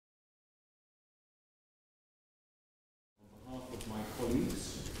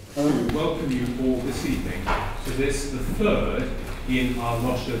welcome you all this evening to this, the third in our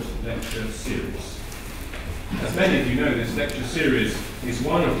Loschert lecture series. As many of you know, this lecture series is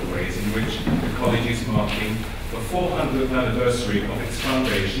one of the ways in which the college is marking the 400th anniversary of its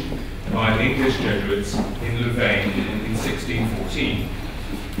foundation by the English Jesuits in Louvain in 1614.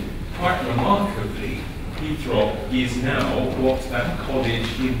 Quite remarkably, Heythrop is now what that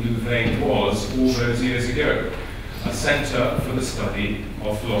college in Louvain was all those years ago, a centre for the study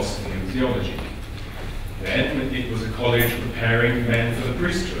of philosophy and theology. Then it was a college preparing men for the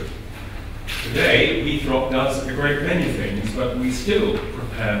priesthood. Today, Heythrop does a great many things, but we still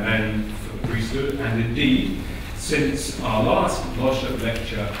prepare men for the priesthood, and indeed, since our last Loschert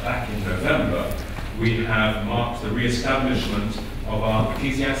lecture back in November, we have marked the re-establishment of our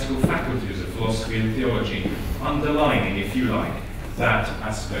ecclesiastical faculties of philosophy and theology, underlining, if you like, that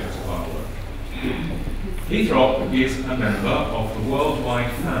aspect of our work. Heythrop is a member of the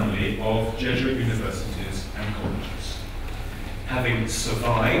worldwide family of Jesuit universities and colleges. Having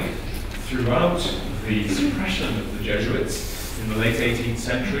survived throughout the suppression of the Jesuits in the late 18th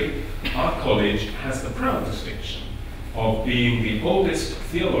century, our college has the proud distinction of being the oldest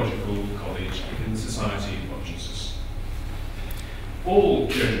theological college in the Society of Jesus. All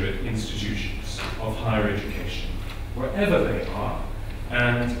Jesuit institutions of higher education, wherever they are,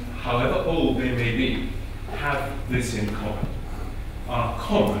 and however old they may be, have this in common: our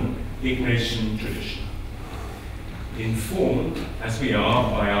common Ignatian tradition. Informed as we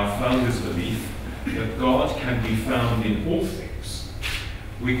are by our founders' belief that God can be found in all things,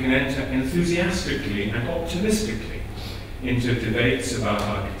 we can enter enthusiastically and optimistically into debates about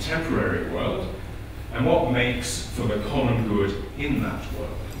our contemporary world and what makes for the common good in that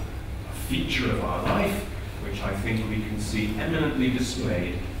world, a feature of our life which I think we can see eminently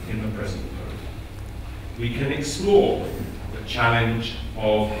displayed in the present poem. We can explore the challenge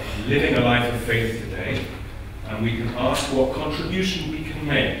of living a life of faith today, and we can ask what contribution we can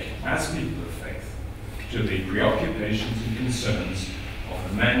make as people of faith to the preoccupations and concerns of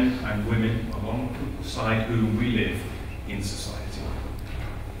the men and women alongside whom we live in society.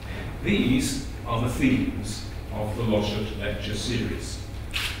 These are the themes of the Loschert lecture series,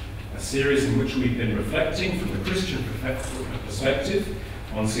 a series in which we've been reflecting from the Christian perspective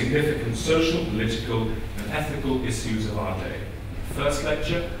on significant social, political, and ethical issues of our day. The first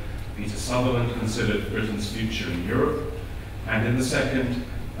lecture, Peter Sutherland considered Britain's future in Europe, and in the second,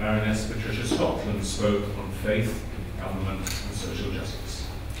 Baroness Patricia Scotland spoke on faith, government, and social justice.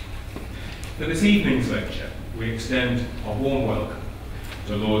 For this evening's lecture, we extend a warm welcome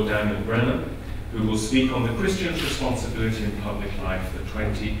to Lord Daniel Brennan, who will speak on the Christian's responsibility in public life, the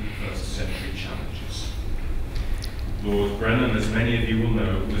 21st century challenges. Lord Brennan, as many of you will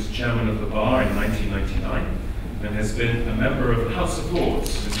know, was chairman of the bar in 1999 and has been a member of the House of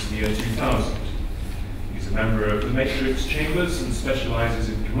Lords since the year 2000. He's a member of the Matrix Chambers and specializes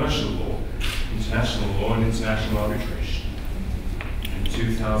in commercial law, international law, and international arbitration. In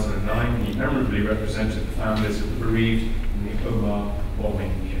 2009, he memorably represented the families of the bereaved in the Omagh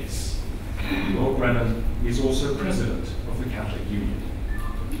bombing case. Lord Brennan is also president of the Catholic Union.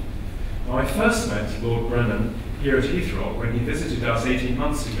 Now, I first met Lord Brennan here at Heythrop when he visited us 18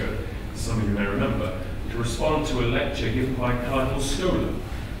 months ago, as some of you may remember, to respond to a lecture given by Cardinal Scola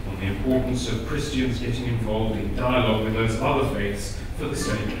on the importance of Christians getting involved in dialogue with those other faiths for the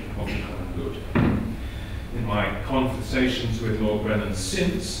sake of the common good. In my conversations with Lord Brennan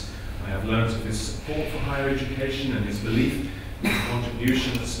since, I have learnt of his support for higher education and his belief in the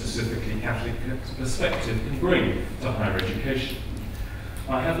contribution that specifically Catholic perspective can bring to higher education.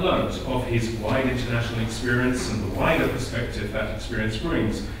 I have learnt of his wide international experience and the wider perspective that experience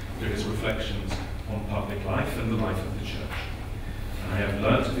brings to his reflections on public life and the life of the Church. And I have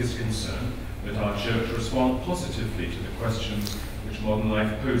learnt of his concern that our Church respond positively to the questions which modern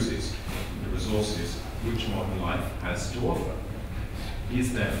life poses and the resources which modern life has to offer. He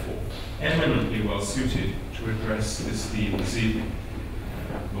is therefore eminently well suited to address this theme this evening.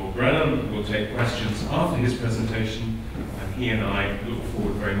 Lord Brennan will take questions after his presentation, and he and I look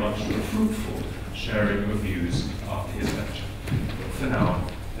forward very much to a fruitful sharing of views after his lecture. But for now,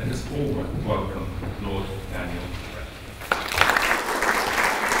 let us all welcome Lord Daniel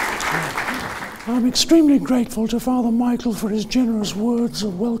Brennan. I'm extremely grateful to Father Michael for his generous words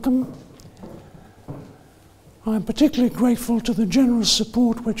of welcome. I'm particularly grateful to the generous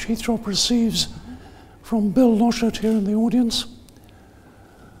support which Heythrop receives from Bill Loschert here in the audience.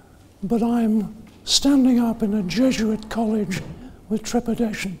 But I'm standing up in a Jesuit college with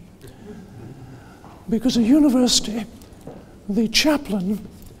trepidation, because at university, the chaplain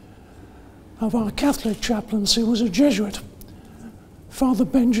of our Catholic chaplaincy was a Jesuit, Father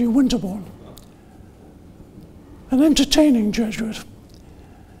Benji Winterbourne, an entertaining Jesuit.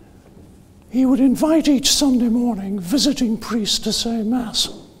 He would invite each Sunday morning visiting priests to say Mass.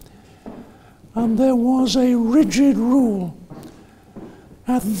 And there was a rigid rule.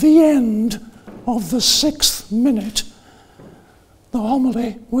 At the end of the 6th minute, the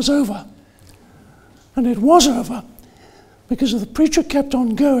homily was over. And it was over because if the preacher kept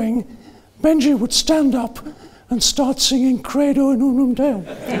on going, Benji would stand up and start singing Credo in Unum Deum.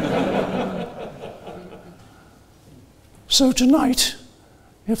 So tonight,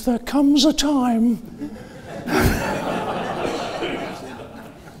 if there comes a time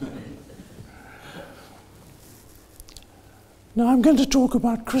now I'm going to talk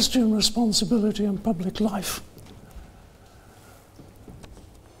about Christian responsibility in public life,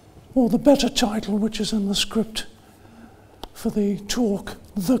 or the better title, which is in the script for the talk,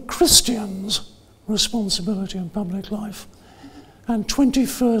 The Christian's Responsibility in Public Life and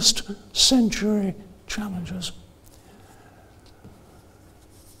 21st Century Challenges.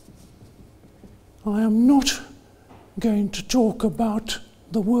 I am not going to talk about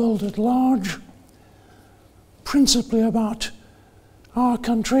the world at large, principally about our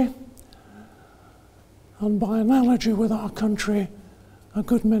country, and by analogy with our country, a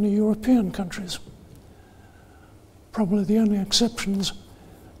good many European countries. Probably the only exceptions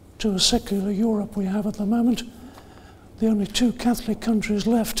to a secular Europe we have at the moment. The only 2 Catholic countries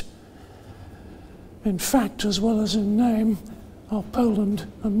left, in fact as well as in name, are Poland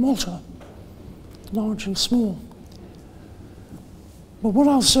and Malta, large and small. But what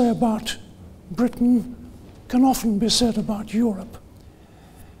I'll say about Britain can often be said about Europe.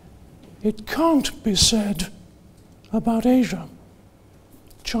 It can't be said about Asia.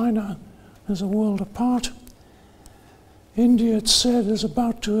 China is a world apart. India, it's said, is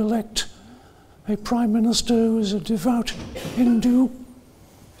about to elect a prime minister who is a devout Hindu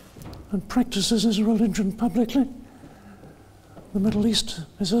and practices his religion publicly. The Middle East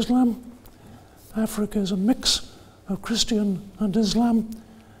is Islam. Africa is a mix of Christian and Islam,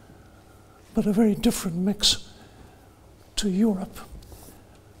 but a very different mix to Europe.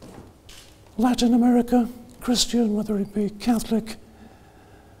 Latin America, Christian, whether it be Catholic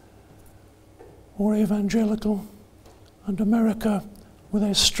or evangelical, and America with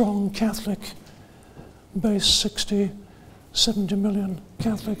a strong Catholic base, 60, 70 million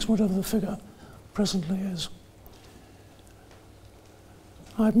Catholics, whatever the figure presently is.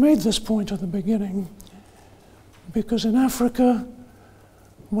 I've made this point at the beginning because in Africa,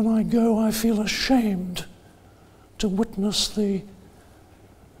 when I go, I feel ashamed to witness the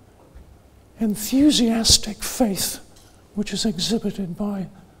enthusiastic faith which is exhibited by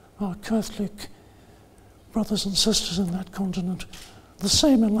our Catholic brothers and sisters in that continent, the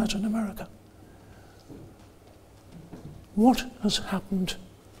same in Latin America. What has happened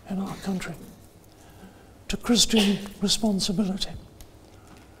in our country to Christian responsibility?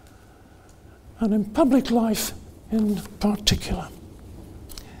 And in public life in particular.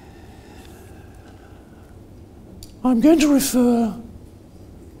 I'm going to refer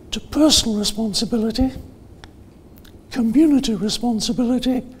to personal responsibility, community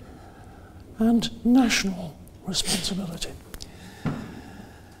responsibility, and national responsibility.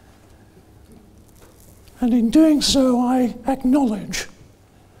 And in doing so, I acknowledge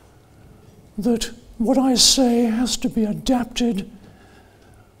that what I say has to be adapted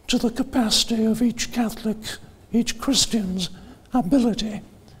to the capacity of each Catholic, each Christian's ability,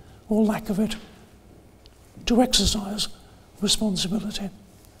 or lack of it, to exercise responsibility.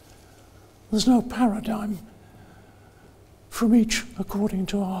 There's no paradigm from each according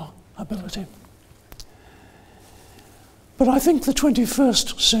to our ability. But I think the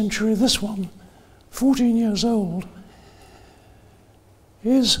 21st century, this one, 14 years old,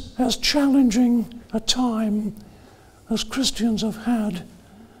 is as challenging a time as Christians have had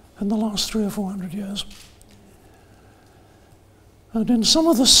in the last 300 or 400 years. And in some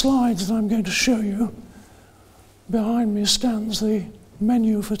of the slides that I'm going to show you, behind me stands the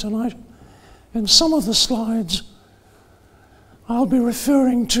menu for tonight. In some of the slides, I'll be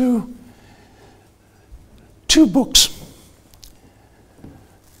referring to 2 books.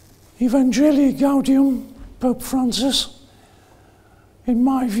 Evangelii Gaudium, Pope Francis, in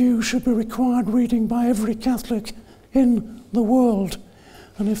my view, should be required reading by every Catholic in the world.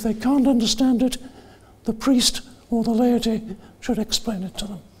 And if they can't understand it, the priest or the laity should explain it to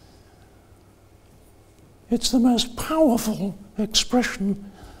them. It's the most powerful expression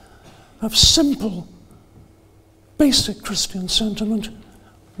of simple, basic Christian sentiment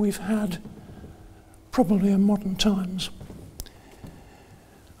we've had probably in modern times.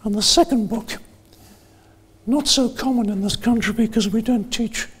 And the second book not so common in this country because we don't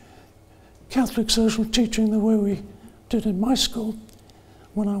teach Catholic social teaching the way we did in my school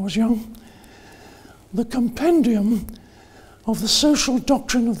when I was young. The Compendium of the Social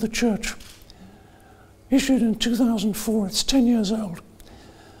Doctrine of the Church, issued in 2004, it's 10 years old,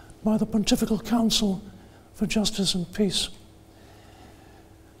 by the Pontifical Council for Justice and Peace.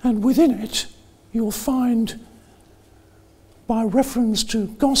 And within it, you'll find, by reference to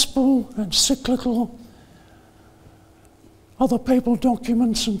gospel, encyclical, other papal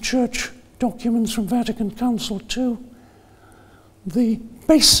documents and church documents from Vatican Council II, the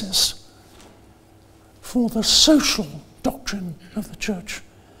basis for the social doctrine of the Church,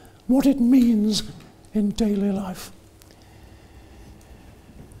 what it means in daily life.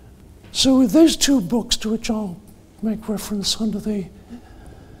 So with those two books, to which I'll make reference under the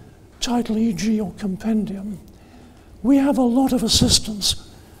title E.G. or Compendium, we have a lot of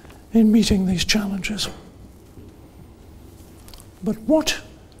assistance in meeting these challenges. But what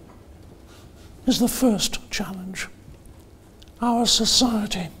is the first challenge? Our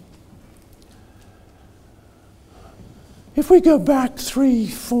society. If we go back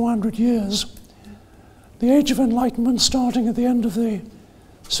 300-400 years, the Age of Enlightenment, starting at the end of the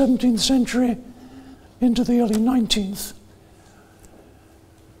 17th century into the early 19th,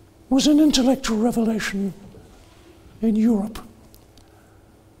 was an intellectual revelation in Europe.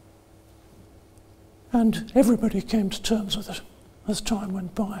 And everybody came to terms with it as time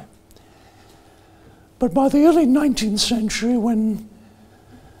went by. But by the early 19th century, when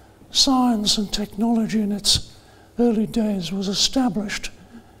science and technology in its early days was established,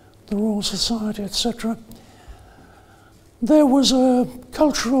 the Royal Society, etc., there was a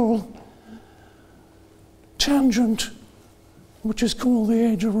cultural tangent which is called the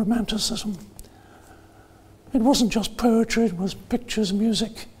Age of Romanticism. It wasn't just poetry, it was pictures,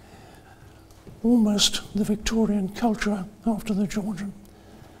 music, almost the Victorian culture after the Georgian.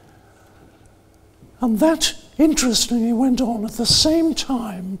 And that, interestingly, went on at the same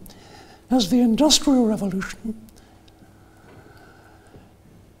time as the Industrial Revolution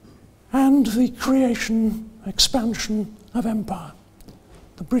and the creation, expansion of empire.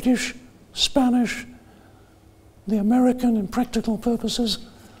 The British, Spanish, the American in practical purposes,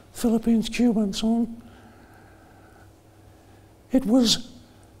 Philippines, Cuba, and so on. It was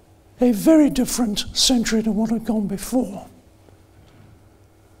a very different century to what had gone before.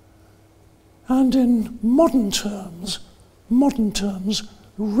 And in modern terms,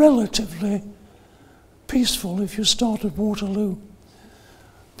 relatively peaceful if you start at Waterloo.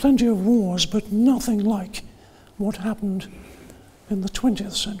 Plenty of wars, but nothing like what happened in the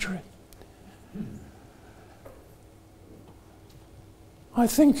 20th century. I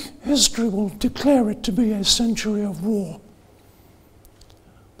think history will declare it to be a century of war.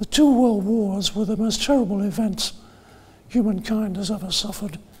 The two world wars were the most terrible events humankind has ever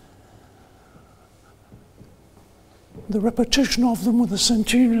suffered. The repetition of them with the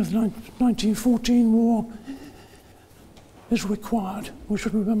centenary of the 1914 war is required. We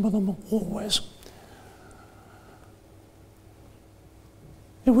should remember them always.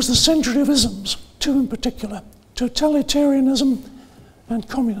 It was the century of isms, two in particular, totalitarianism and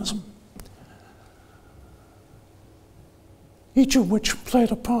communism, each of which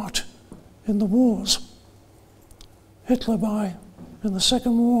played a part in the wars. Hitler in the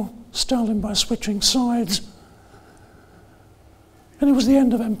Second War, Stalin by switching sides, and it was the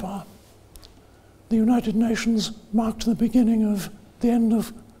end of empire. The United Nations marked the beginning of the end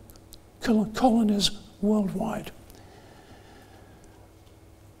of colonies worldwide.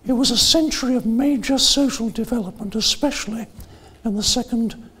 It was a century of major social development, especially in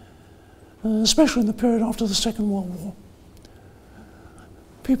the period after the Second World War.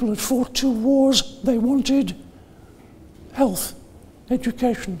 People had fought two wars. They wanted health,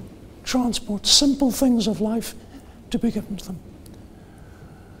 education, transport, simple things of life to be given to them.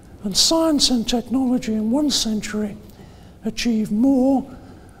 And science and technology in one century achieved more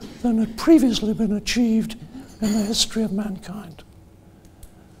than had previously been achieved in the history of mankind.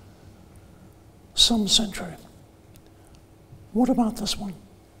 Some century. What about this one?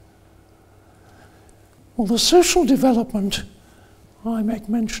 Well, the social development I make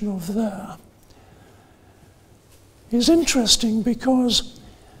mention of there is interesting because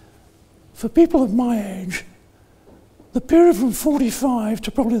for people of my age, the period from 45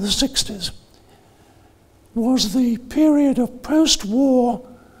 to probably the 60s was the period of post-war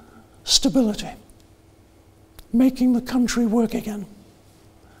stability, making the country work again.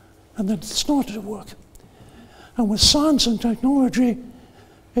 And then it started to work. And with science and technology,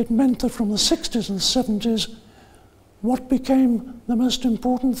 it meant that from the 60s and 70s, what became the most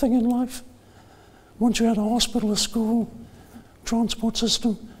important thing in life Once you had a hospital, a school, transport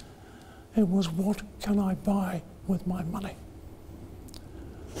system, it was what can I buy with my money?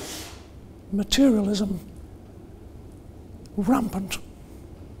 Materialism, rampant.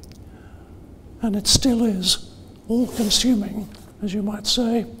 And it still is all-consuming, as you might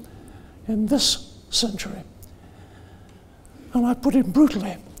say, in this century. And I put it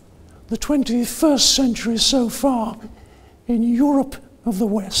brutally, the 21st century so far in Europe of the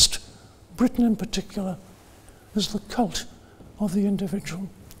West, Britain in particular, is the cult of the individual.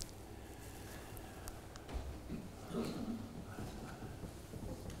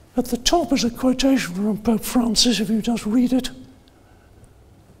 At the top is a quotation from Pope Francis, if you just read it.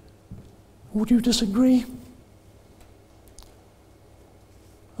 Would you disagree?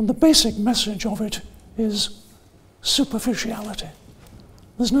 And the basic message of it is superficiality.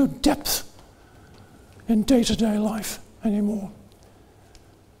 There's no depth in day-to-day life anymore.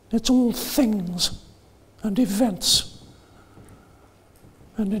 It's all things and events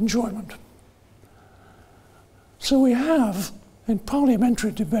and enjoyment. So we have, in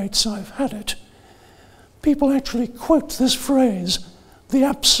parliamentary debates I've had it, people actually quote this phrase, the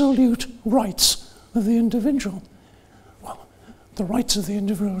absolute rights of the individual. Well, the rights of the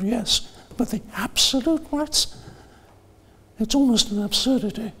individual, yes, but the absolute rights? It's almost an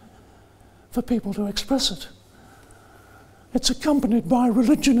absurdity for people to express it. It's accompanied by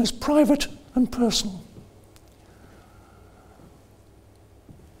religion as private and personal.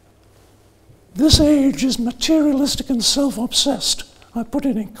 This age is materialistic and self-obsessed. I put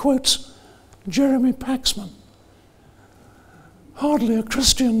it in quotes, Jeremy Paxman. Hardly a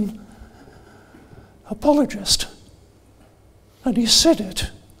Christian apologist. And he said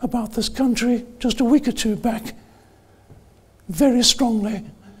it about this country just a week or two back, very strongly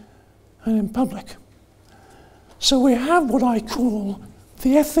and in public. So we have what I call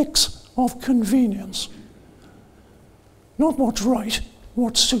the ethics of convenience. Not what's right,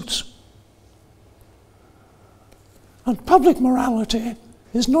 what suits. And public morality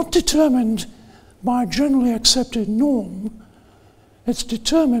is not determined by a generally accepted norm, it's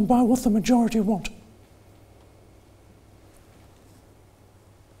determined by what the majority want.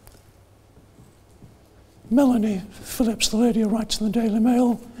 Melanie Phillips, the lady who writes in the Daily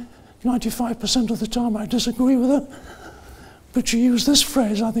Mail, 95% of the time I disagree with her, but she used this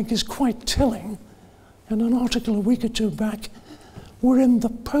phrase I think is quite telling in an article a week or two back. We're in the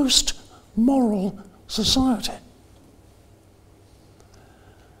post-moral society.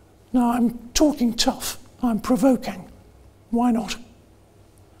 Now I'm talking tough, I'm provoking. Why not?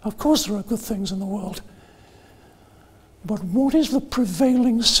 Of course there are good things in the world. But what is the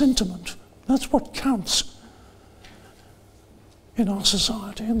prevailing sentiment? That's what counts in our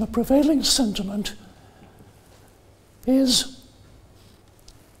society. And the prevailing sentiment is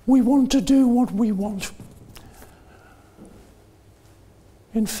we want to do what we want.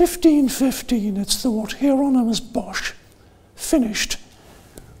 In 1515, it's what Hieronymus Bosch finished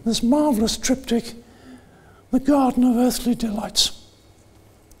this marvelous triptych, The Garden of Earthly Delights.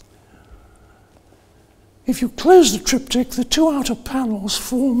 If you close the triptych, the two outer panels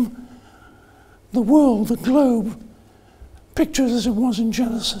form the world, the globe, pictured as it was in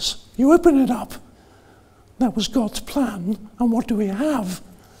Genesis. You open it up, that was God's plan, and what do we have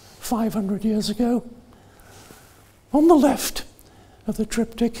 500 years ago? On the left of the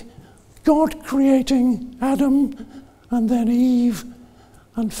triptych, God creating Adam and then Eve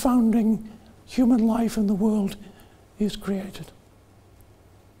and founding human life in the world is created.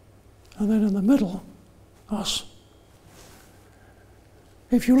 And then in the middle, us.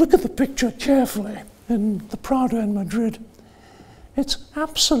 If you look at the picture carefully in the Prado in Madrid, it's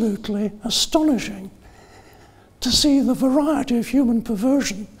absolutely astonishing to see the variety of human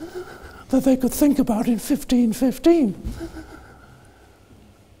perversion that they could think about in 1515.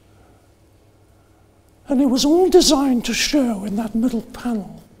 And it was all designed to show in that middle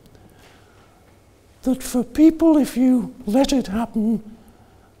panel that for people, if you let it happen,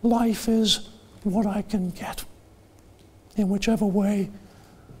 life is what I can get, in whichever way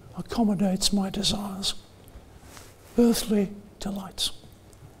accommodates my desires. Earthly delights.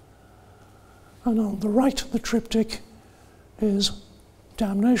 And on the right of the triptych is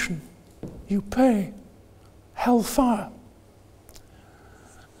damnation. You pay hellfire.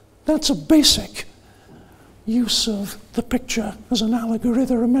 That's a basic use of the picture as an allegory.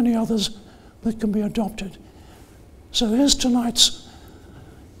 There are many others that can be adopted. So here's tonight's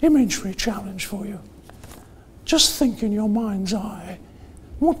imagery challenge for you. Just think in your mind's eye,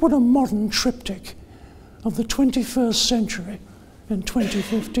 what would a modern triptych of the 21st century in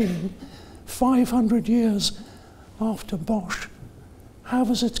 2015, 500 years after Bosch, have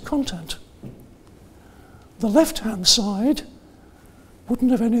as its content? The left-hand side wouldn't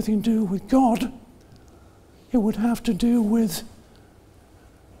have anything to do with God. It would have to do with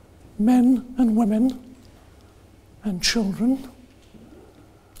men and women and children.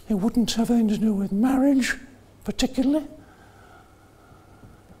 It wouldn't have anything to do with marriage, particularly.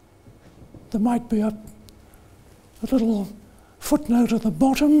 There might be a little footnote at the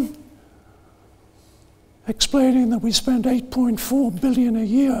bottom explaining that we spend 8.4 billion a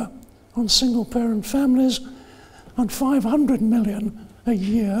year on single-parent families and 500 million a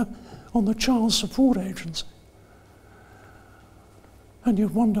year on the child support agency. And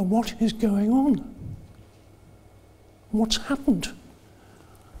you'd wonder what is going on. What's happened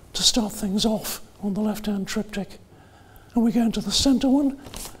to start things off on the left-hand triptych? And we go into the centre one.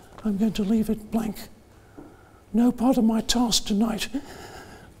 I'm going to leave it blank. No part of my task tonight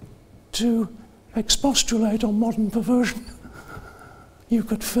to expostulate on modern perversion. You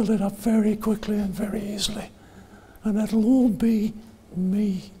could fill it up very quickly and very easily, and it'll all be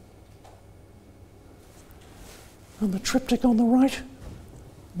me. And the triptych on the right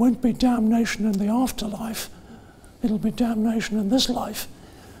won't be damnation in the afterlife. It'll be damnation in this life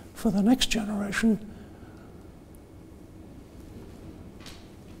for the next generation.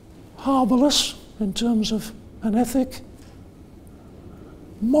 Harbourless in terms of an ethic,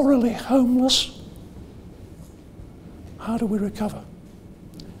 morally homeless. How do we recover?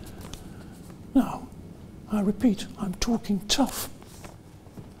 Now, I repeat, I'm talking tough.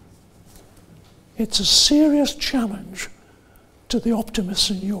 It's a serious challenge to the optimists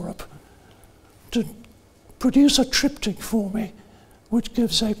in Europe to produce a triptych for me which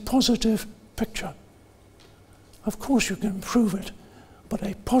gives a positive picture. Of course you can improve it, but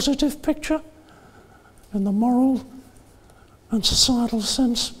a positive picture in the moral and societal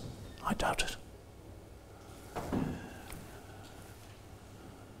sense, I doubt it.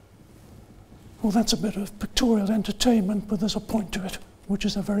 Well, that's a bit of pictorial entertainment, but there's a point to it, which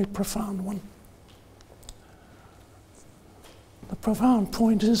is a very profound one. The profound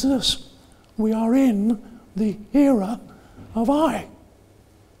point is this: we are in the era of I.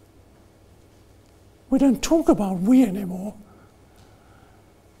 We don't talk about we anymore,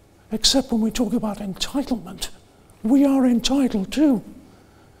 except when we talk about entitlement. We are entitled too,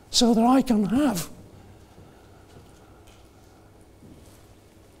 so that I can have.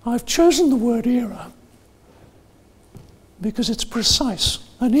 I've chosen the word era because it's precise.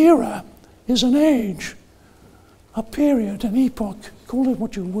 An era is an age, a period, an epoch, call it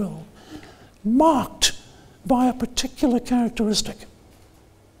what you will, marked by a particular characteristic.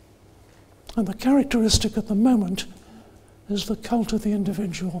 And the characteristic at the moment is the cult of the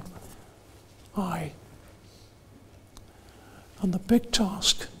individual I. And the big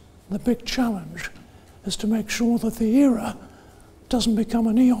task, the big challenge, is to make sure that the era doesn't become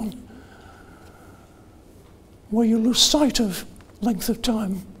an eon, where you lose sight of length of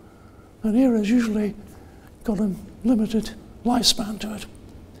time. An era's usually got a limited lifespan to it.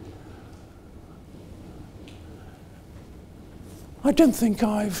 I don't think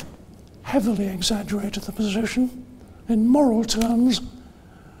I've heavily exaggerated the position. In moral terms,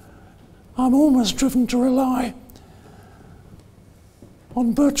 I'm almost driven to rely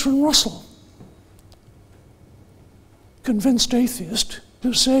on Bertrand Russell, convinced atheist,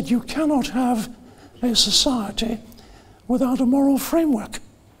 who said you cannot have a society without a moral framework.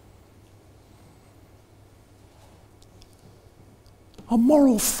 A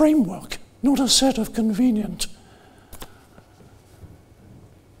moral framework, not a set of convenient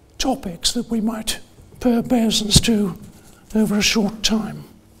topics that we might pay obeisance to over a short time.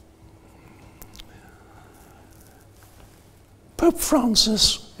 Pope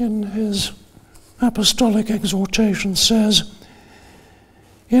Francis, in his apostolic exhortation, says,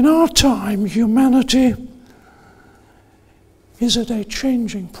 in our time, humanity is at a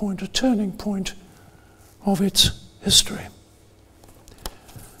changing point, a turning point of its history.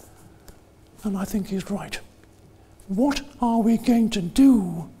 And I think he's right. What are we going to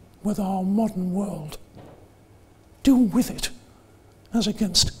do with our modern world? Do with it, as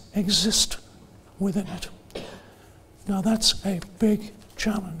against exist within it. Now that's a big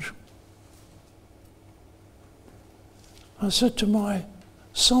challenge. I said to my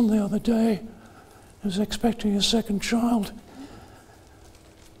son the other day, he was expecting his second child,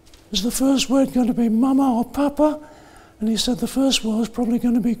 is the first word going to be mama or papa? And he said the first word is probably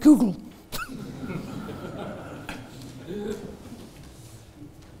going to be Google.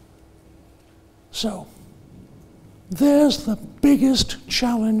 So, there's the biggest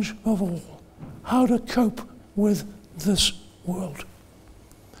challenge of all, how to cope with this world.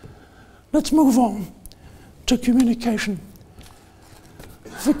 Let's move on to communication.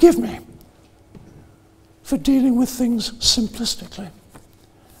 Forgive me for dealing with things simplistically.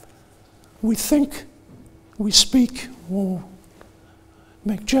 We think, we speak, or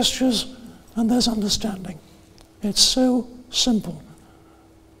make gestures, and there's understanding. It's so simple.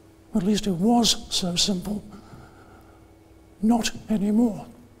 At least it was so simple. Not anymore.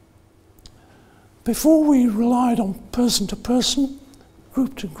 Before we relied on person to person,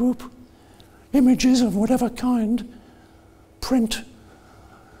 group to group, images of whatever kind, print,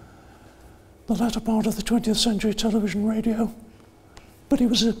 the latter part of the 20th century, television, radio, but it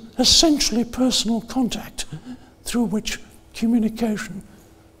was essentially personal contact through which communication,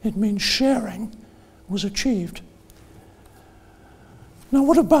 it means sharing, was achieved. Now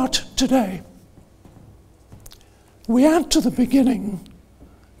what about today? We add to the beginning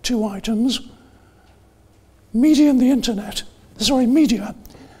 2 items, media and the internet, media,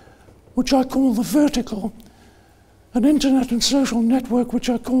 which I call the vertical, and internet and social network, which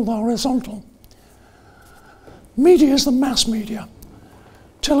I call the horizontal. Media is the mass media,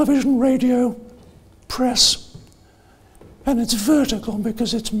 television, radio, press, and it's vertical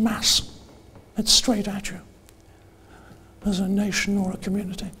because it's mass. It's straight at you as a nation or a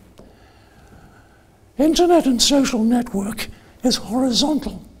community. Internet and social network is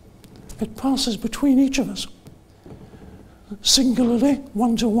horizontal. It passes between each of us. Singularly,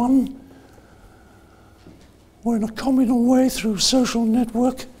 one-to-one, or in a communal way through social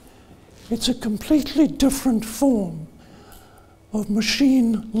network. It's a completely different form of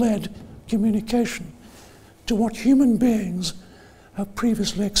machine-led communication to what human beings have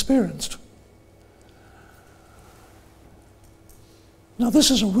previously experienced. Now,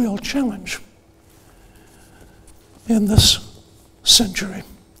 this is a real challenge in this century.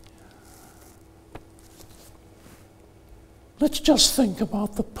 Let's just think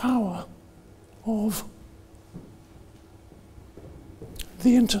about the power of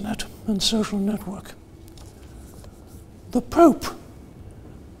the internet and social network. The Pope,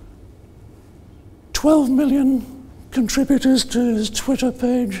 12 million contributors to his Twitter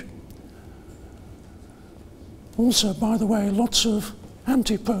page. Also, by the way, lots of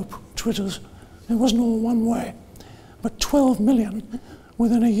anti-Pope Twitters. It wasn't all one way. But 12 million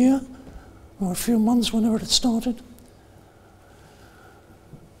within a year, or a few months, whenever it started.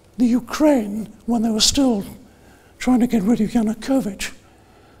 The Ukraine, when they were still trying to get rid of Yanukovych,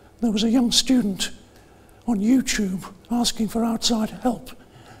 there was a young student on YouTube asking for outside help.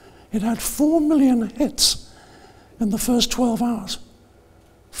 It had 4 million hits in the first 12 hours.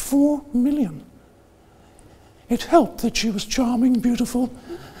 4 million. It helped that she was charming, beautiful,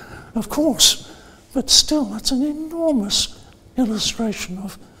 of course, but still, that's an enormous illustration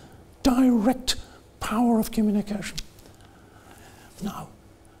of direct power of communication. Now,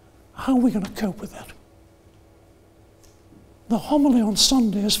 how are we going to cope with that? The homily on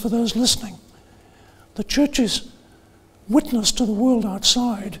Sunday is for those listening. The church's witness to the world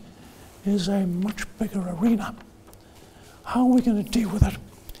outside is a much bigger arena. How are we going to deal with it?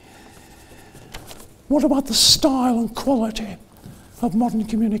 What about the style and quality of modern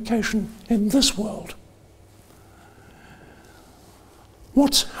communication in this world?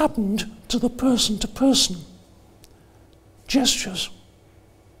 What's happened to the person-to-person gestures,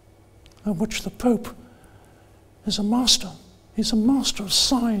 of which the Pope is a master? He's a master of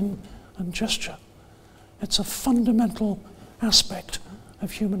sign and gesture. It's a fundamental aspect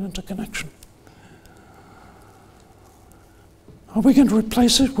of human interconnection. Are we going to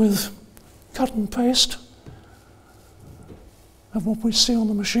replace it with cut and paste of what we see on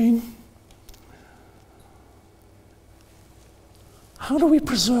the machine? How do we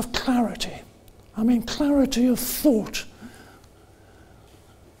preserve clarity? I mean, clarity of thought,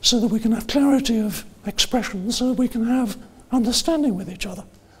 so that we can have clarity of expression, so that we can have understanding with each other,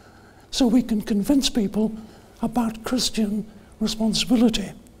 so we can convince people about Christian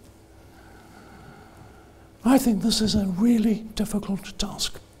responsibility. I think this is a really difficult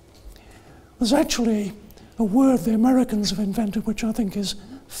task. There's actually a word the Americans have invented which I think is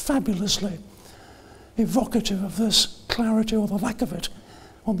fabulously evocative of this clarity, or the lack of it,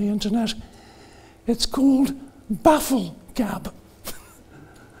 on the internet. It's called baffle gab.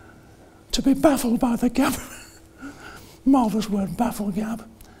 To be baffled by the gab. Marvelous word, baffle gab.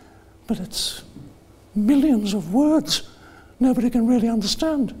 But it's millions of words nobody can really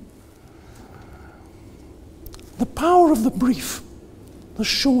understand. The power of the brief, the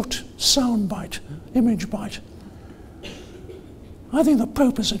short sound bite, image bite. I think the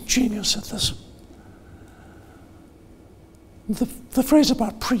Pope is a genius at this. The phrase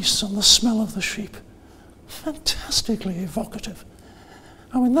about priests and the smell of the sheep, fantastically evocative.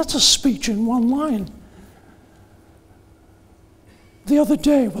 I mean, that's a speech in one line. The other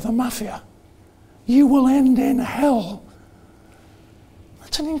day with the mafia, you will end in hell.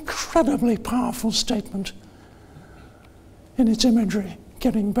 That's an incredibly powerful statement in its imagery,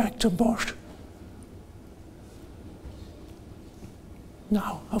 getting back to Bosch.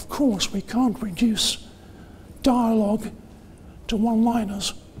 Now, of course, we can't reduce dialogue to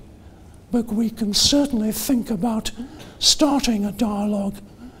one-liners, but we can certainly think about starting a dialogue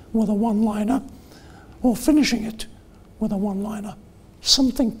with a one-liner or finishing it with a one-liner.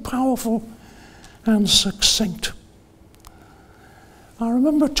 Something powerful and succinct. I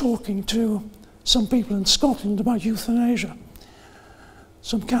remember talking to some people in Scotland about euthanasia,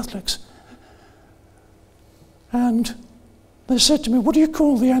 some Catholics, and they said to me, "What do you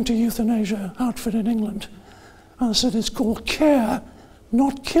call the anti-euthanasia outfit in England?" And I said, "It's called Care,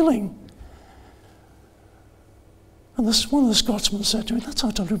 Not Killing." And one of the Scotsmen said to me, "That's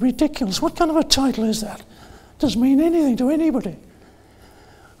utterly ridiculous. What kind of a title is that? It doesn't mean anything to anybody."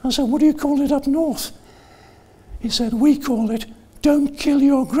 I said, "What do you call it up north?" He said, "We call it Don't Kill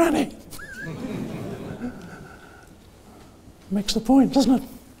Your Granny." Makes the point, doesn't it?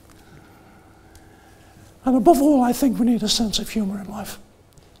 And above all, I think we need a sense of humour in life,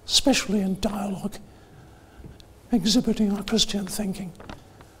 especially in dialogue, exhibiting our Christian thinking.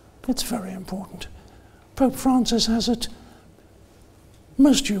 It's very important. Pope Francis has it.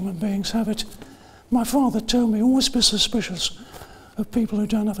 Most human beings have it. My father told me, always be suspicious of people who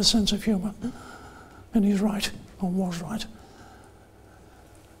don't have a sense of humour. And he's right, or was right.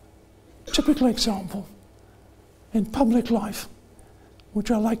 Typical example in public life, which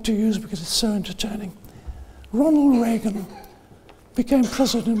I like to use because it's so entertaining. Ronald Reagan became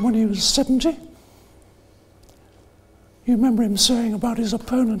president when he was 70. You remember him saying about his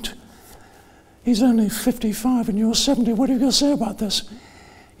opponent, "He's only 55 and you're 70. What are you going to say about this?"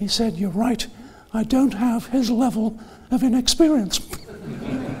 He said, "You're right. I don't have his level of inexperience."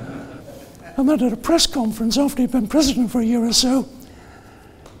 And then at a press conference after he'd been president for a year or so,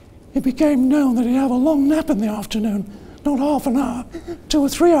 it became known that he'd have a long nap in the afternoon, not half an hour, 2 or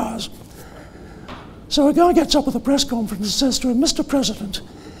 3 hours. So a guy gets up at the press conference and says to him, "Mr. President,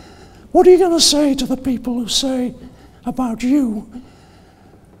 what are you going to say to the people who say about you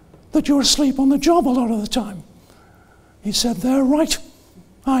that you're asleep on the job a lot of the time?" He said, "They're right.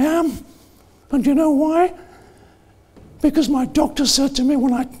 I am. And you know why? Because my doctor said to me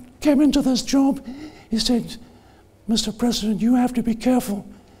when I came into this job," he said, "Mr. President, you have to be careful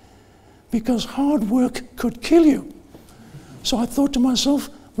because hard work could kill you." So I thought to myself,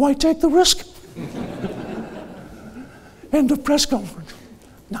 why take the risk? End of press conference.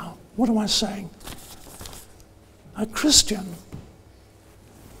 Now, what am I saying? A Christian,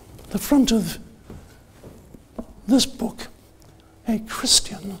 the front of this book, a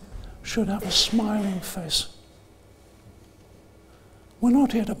Christian should have a smiling face. We're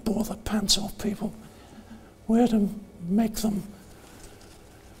not here to bore the pants off people. We're here to make them,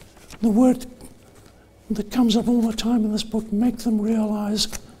 the word that comes up all the time in this book, make them realize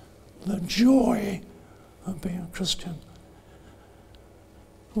the joy of being a Christian,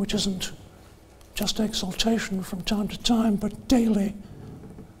 which isn't just exaltation from time to time, but daily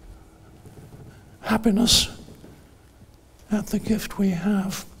happiness at the gift we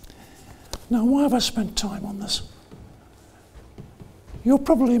have. Now, why have I spent time on this? You're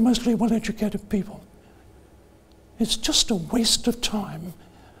probably mostly well-educated people. It's just a waste of time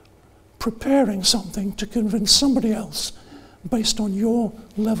preparing something to convince somebody else based on your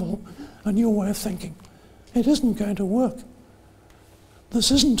level and your way of thinking. It isn't going to work. This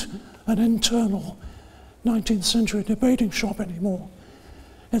isn't an internal 19th century debating shop anymore.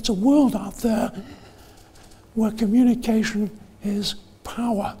 It's a world out there where communication is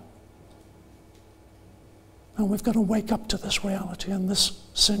power. And we've got to wake up to this reality in this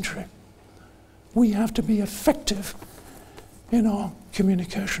century. We have to be effective in our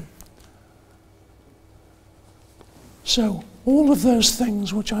communication. So, all of those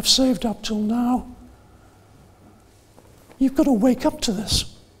things which I've saved up till now, you've got to wake up to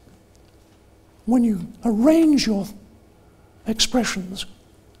this. When you arrange your expressions,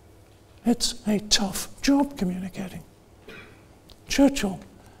 it's a tough job communicating. Churchill,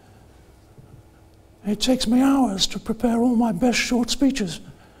 it takes me hours to prepare all my best short speeches.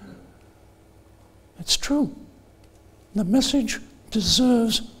 It's true. The message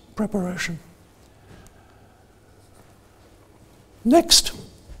deserves preparation. Next,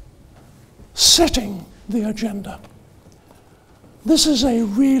 setting the agenda. This is a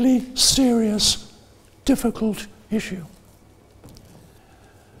really serious, difficult issue.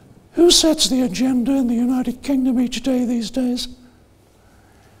 Who sets the agenda in the United Kingdom each day these days?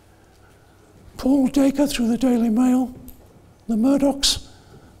 Paul Dacre through the Daily Mail, the Murdochs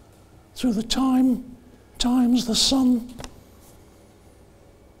through the Times, the Sun,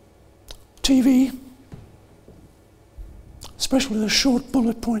 TV, especially the short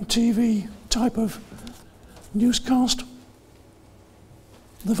bullet point TV type of newscast.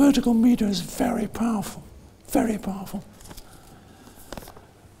 The vertical media is very powerful, very powerful.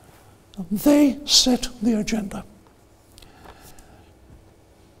 They set the agenda.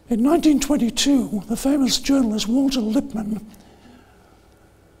 In 1922, the famous journalist Walter Lippmann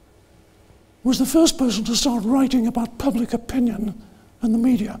was the first person to start writing about public opinion and the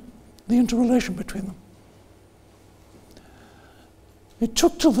media, the interrelation between them. It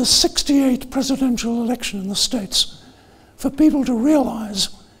took till the '68 presidential election in the States for people to realize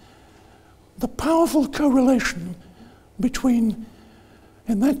the powerful correlation between,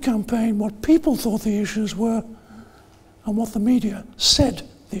 in that campaign, what people thought the issues were and what the media said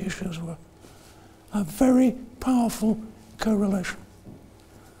the issues were. A very powerful correlation.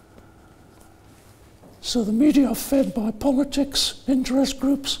 So the media are fed by politics, interest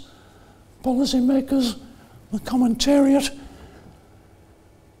groups, policymakers, the commentariat,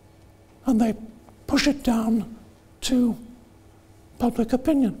 and they push it down to public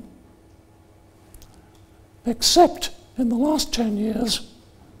opinion. Except in the last 10 years,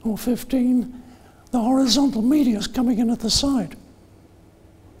 or 15, the horizontal media is coming in at the side.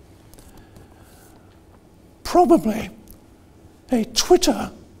 Probably a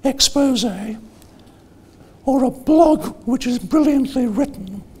Twitter expose or a blog which is brilliantly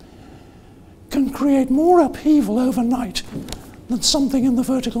written can create more upheaval overnight than something in the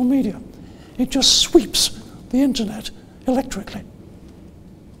vertical media. It just sweeps the internet electrically.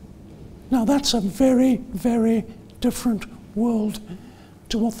 Now that's a very, very different world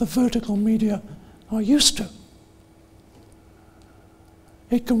to what the vertical media are used to.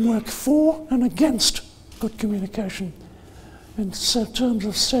 It can work for and against good communication in terms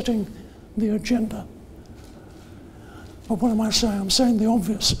of setting the agenda. But what am I saying? I'm saying the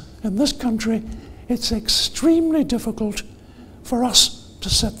obvious. In this country, it's extremely difficult for us to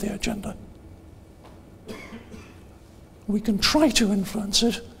set the agenda. We can try to influence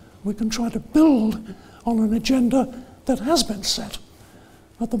it. We can try to build on an agenda that has been set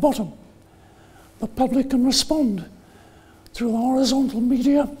at the bottom. The public can respond through the horizontal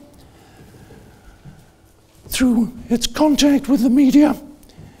media, through its contact with the media,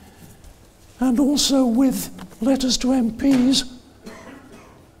 and also with letters to MPs.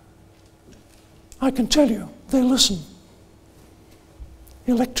 I can tell you, they listen,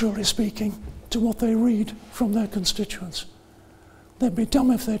 electorally speaking, to what they read from their constituents. They'd be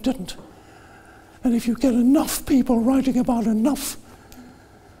dumb if they didn't. And if you get enough people writing about enough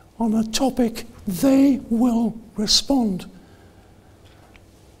on a topic, they will respond.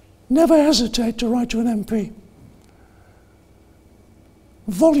 Never hesitate to write to an MP.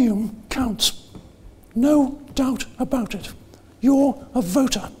 Volume counts. No doubt about it. You're a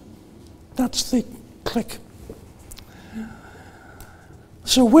voter. That's the click.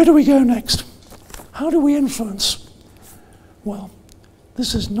 So where do we go next? How do we influence? Well,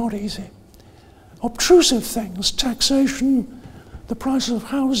 this is not easy. Obtrusive things, taxation, the price of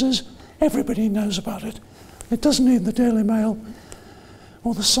houses, everybody knows about it. It doesn't need the Daily Mail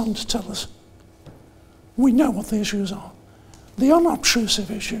or the Sun to tell us. We know what the issues are. The unobtrusive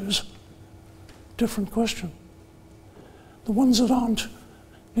issues, different question. The ones that aren't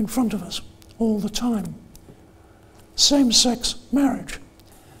in front of us all the time. Same-sex marriage.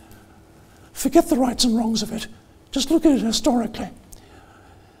 Forget the rights and wrongs of it. Just look at it historically.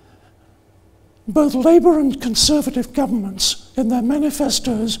 Both Labour and Conservative governments, in their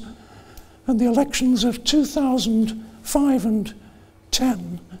manifestos and the elections of 2005 and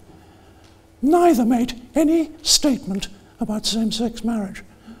 10, neither made any statement about same-sex marriage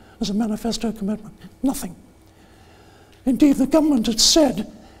as a manifesto commitment. Nothing. Indeed, the government had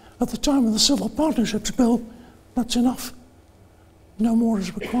said at the time of the Civil Partnerships Bill, that's enough. No more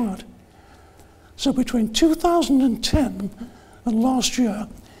is required. So between 2010 and last year,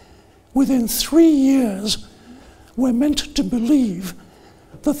 within 3 years, we're meant to believe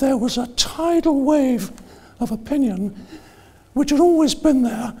that there was a tidal wave of opinion which had always been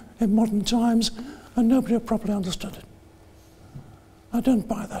there in modern times and nobody had properly understood it. I don't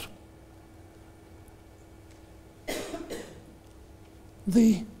buy that.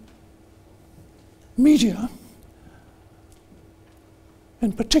 The media,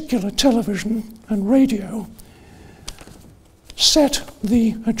 in particular television and radio, set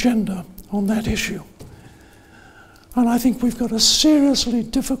the agenda on that issue. And I think we've got a seriously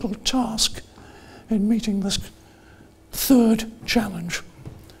difficult task in meeting this third challenge.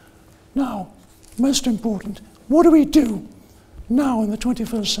 Now, most important, what do we do now in the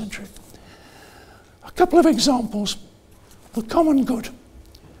 21st century? A couple of examples. The common good.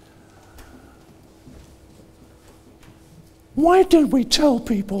 Why did we tell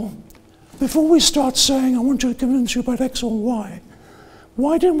people, before we start saying, I want to convince you about X or Y,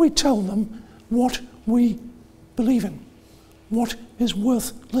 why didn't we tell them what we believe in, what is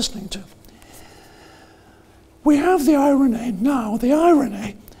worth listening to? We have the irony now,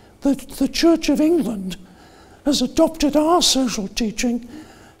 that the Church of England has adopted our social teaching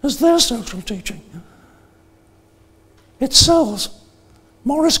as their social teaching. It sells.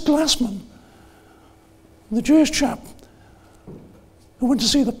 Morris Glassman, the Jewish chap who went to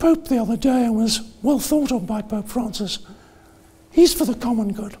see the Pope the other day and was well thought of by Pope Francis, he's for the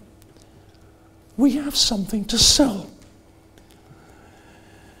common good. We have something to sell.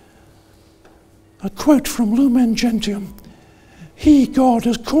 A quote from Lumen Gentium. He, God,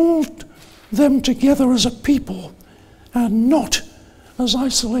 has called them together as a people and not as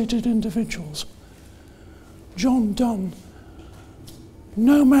isolated individuals. John Donne.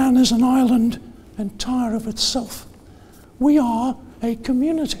 No man is an island entire of itself. We are a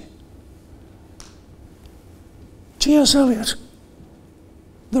community. T.S. Eliot.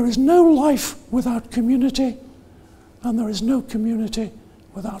 There is no life without community, and there is no community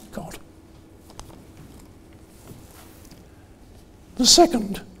without God. The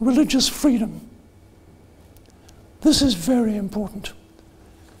second, religious freedom. This is very important.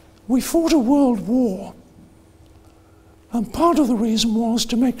 We fought a world war, and part of the reason was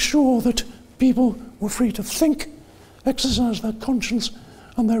to make sure that people were free to think, exercise their conscience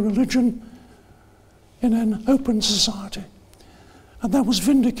and their religion in an open society. And that was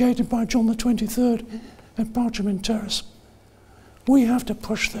vindicated by John the 23rd at Parchment Terrace. We have to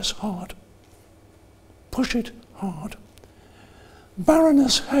push this hard. Push it hard.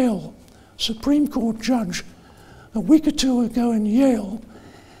 Baroness Hale, Supreme Court judge, a week or two ago in Yale,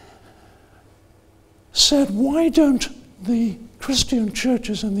 said, why don't the Christian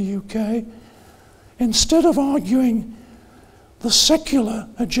churches in the UK, instead of arguing the secular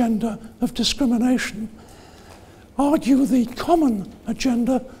agenda of discrimination, argue the common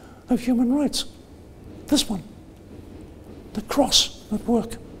agenda of human rights? This one, the cross at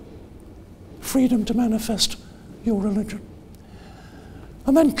work, freedom to manifest your religion.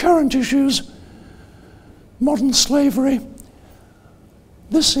 And then current issues, modern slavery.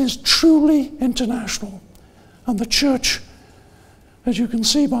 This is truly international. And the Church, as you can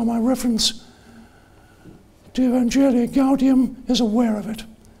see by my reference to Evangelia Gaudium, is aware of it.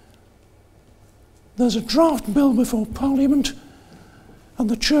 There's a draft bill before Parliament, and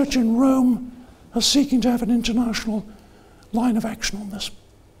the Church in Rome are seeking to have an international line of action on this.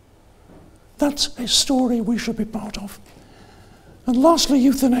 That's a story we should be part of. And lastly,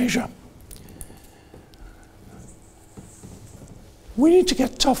 euthanasia. We need to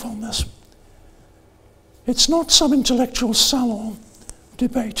get tough on this. It's not some intellectual salon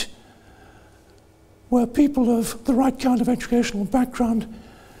debate where people of the right kind of educational background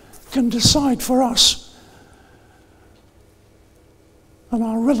can decide for us and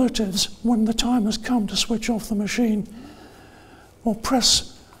our relatives when the time has come to switch off the machine or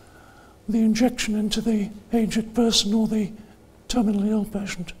press the injection into the aged person or the terminally ill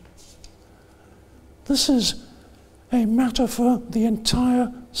patient. This is a matter for the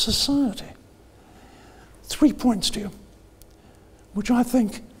entire society. 3 points to you, which I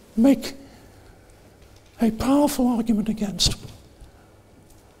think make a powerful argument against.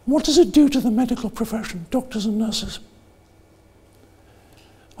 What does it do to the medical profession, doctors and nurses?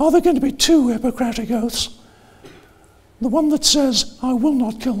 Are there going to be two Hippocratic oaths? The one that says, I will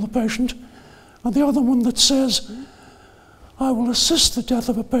not kill the patient, and the other one that says, I will assist the death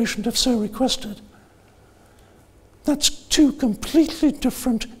of a patient if so requested. That's two completely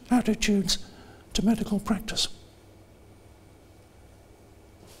different attitudes to medical practice.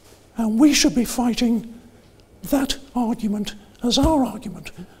 And we should be fighting that argument as our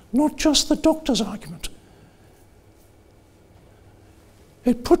argument, not just the doctor's argument.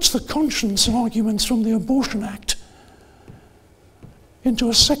 It puts the conscience arguments from the Abortion Act into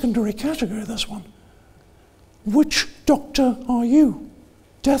a secondary category, this one. Which doctor are you?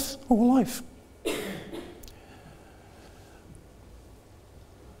 Death or life?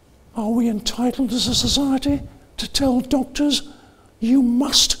 Are we entitled as a society to tell doctors, you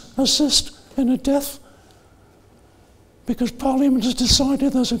must assist in a death? Because Parliament has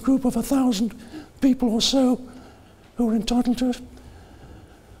decided there's a group of 1,000 people or so who are entitled to it?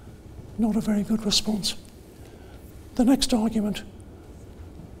 Not a very good response. The next argument,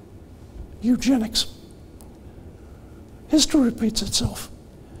 eugenics. History repeats itself.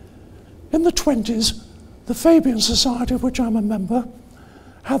 In the 20s, the Fabian Society, of which I'm a member,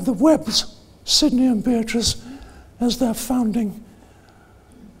 had the Webbs Sidney and Beatrice as their founding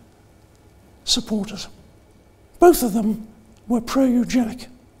supporters. Both of them were pro-eugenic.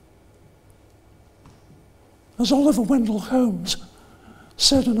 As Oliver Wendell Holmes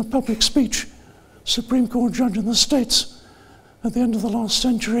said in a public speech, Supreme Court judge in the States at the end of the last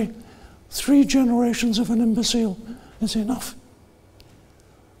century, 3 generations of an imbecile is enough.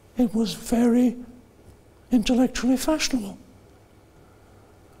 It was very intellectually fashionable.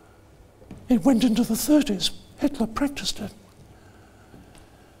 It went into the 30s. Hitler practiced it.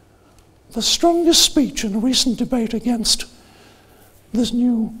 The strongest speech in a recent debate against this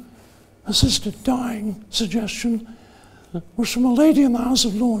new assisted dying suggestion was from a lady in the House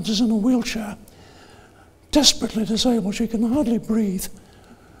of Lords who's in a wheelchair, desperately disabled. She can hardly breathe.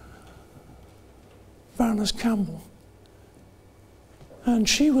 Baroness Campbell. And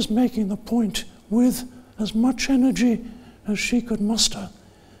she was making the point with as much energy as she could muster.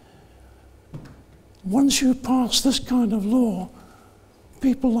 Once you pass this kind of law,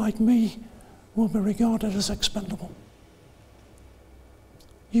 people like me will be regarded as expendable.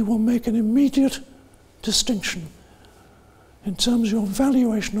 You will make an immediate distinction in terms of your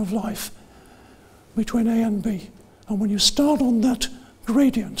valuation of life between A and B. And when you start on that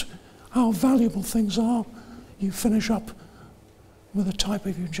gradient, how valuable things are, you finish up with a type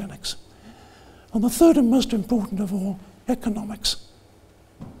of eugenics. And the third and most important of all, economics.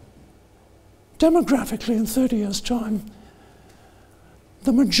 Demographically, in 30 years' time,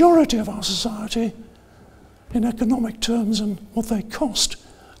 the majority of our society, in economic terms and what they cost,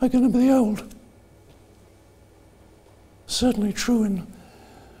 are going to be the old. Certainly true in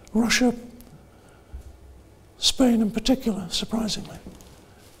Russia, Spain in particular, surprisingly.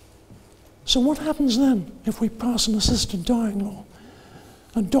 So what happens then if we pass an assisted dying law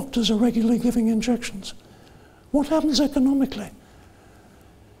and doctors are regularly giving injections? What happens economically?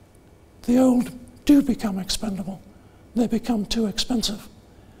 The old do become expendable. They become too expensive.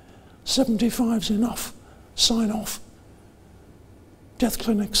 75's enough. Sign off. Death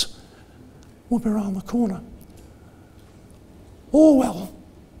clinics will be around the corner. Orwell,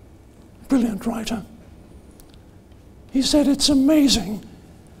 brilliant writer, he said it's amazing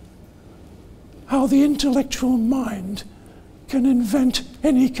how the intellectual mind can invent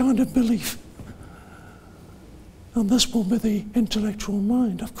any kind of belief. And this will be the intellectual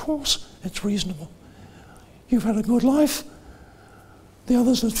mind. Of course, it's reasonable. You've had a good life. The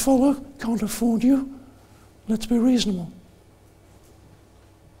others that follow can't afford you. Let's be reasonable.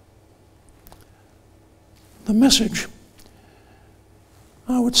 The message,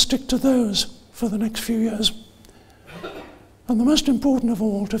 I would stick to those for the next few years. And the most important of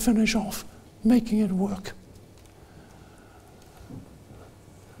all, to finish off, making it work.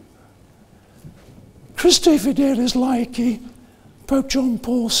 Christe Fidelis Laici, Pope John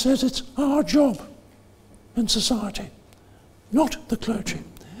Paul says it's our job in society, not the clergy.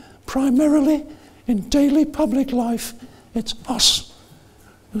 Primarily, in daily public life, it's us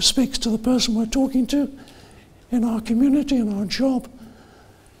who speaks to the person we're talking to, in our community, in our job,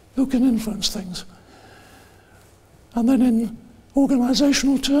 who can influence things. And then in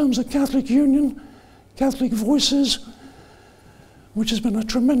organisational terms, the Catholic Union, Catholic Voices, which has been a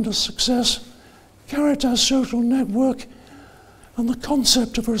tremendous success, Caritas Social Network, and the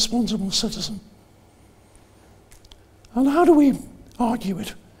concept of a responsible citizen. And how do we argue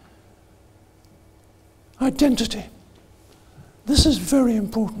it? Identity. This is very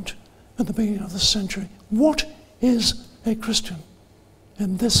important at the beginning of this century. What is a Christian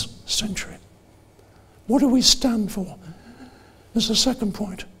in this century? What do we stand for? Is the second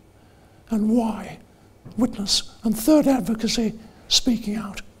point. And why? Witness. And third, advocacy, speaking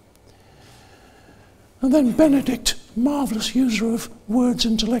out. And then Benedict, marvellous user of words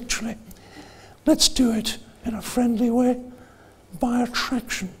intellectually. Let's do it in a friendly way, by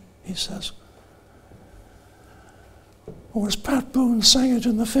attraction, he says. Or as Pat Boone sang it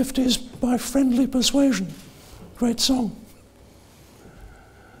in the 50s, by friendly persuasion. Great song.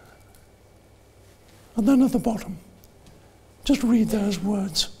 And then at the bottom, just read those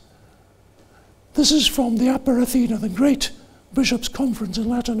words. This is from the Upper Athena, the great bishops' conference in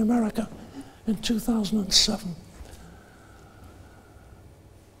Latin America in 2007.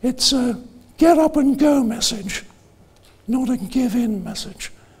 It's a get up and go message, not a give in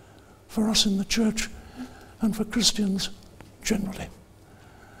message for us in the church and for Christians generally.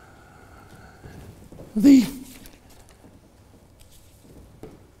 The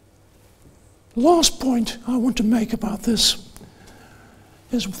last point I want to make about this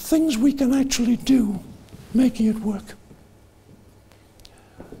is things we can actually do making it work.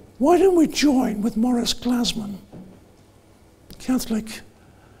 Why don't we join with Maurice Glasman, Catholic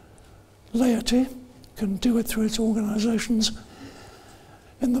laity can do it through its organisations,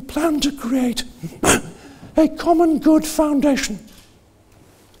 in the plan to create a common good foundation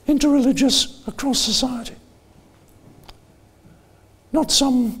interreligious across society. Not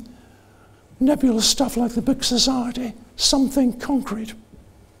some nebulous stuff like the big society, something concrete.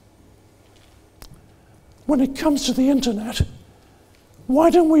 When it comes to the internet, why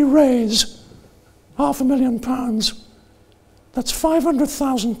don't we raise £500,000? That's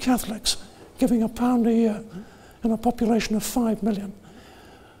 500,000 Catholics giving £1 a year in a population of 5 million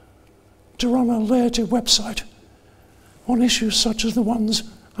to run a laity website on issues such as the ones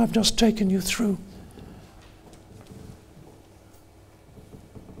I've just taken you through.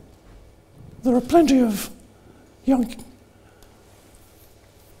 There are plenty of young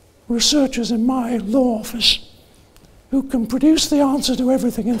researchers in my law office who can produce the answer to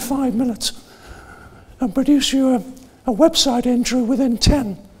everything in 5 minutes and produce you a website intro within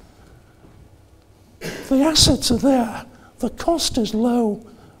 10. The assets are there. The cost is low.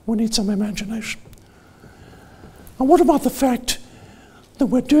 We need some imagination. And what about the fact that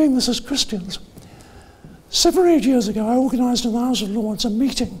we're doing this as Christians? 7 or 8 years ago, I organised in the House of Lords a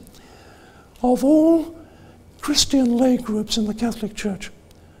meeting of all Christian lay groups in the Catholic Church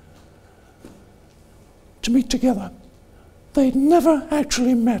to meet together. They'd never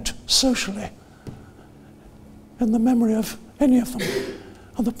actually met socially in the memory of any of them.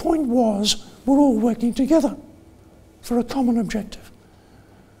 And the point was, we're all working together for a common objective.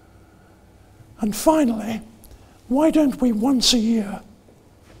 And finally, why don't we once a year,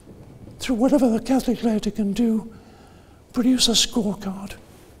 through whatever the Catholic laity can do, produce a scorecard?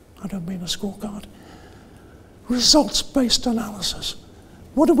 I don't mean a scorecard. Results-based analysis.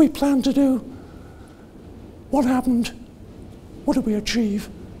 What do we plan to do? What happened? What did we achieve?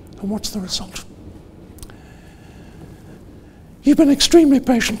 And what's the result? You've been extremely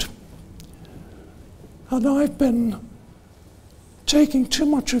patient. And I've been taking too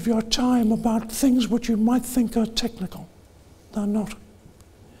much of your time about things which you might think are technical. They're not.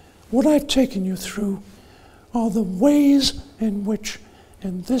 What I've taken you through are the ways in which,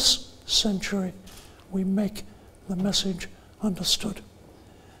 in this century, we make the message understood.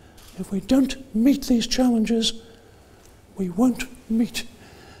 If we don't meet these challenges, we won't meet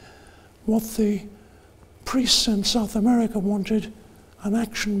what the priests in South America wanted, an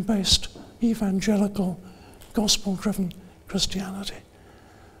action-based, evangelical, gospel-driven Christianity.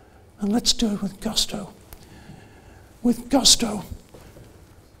 And let's do it with gusto. With gusto.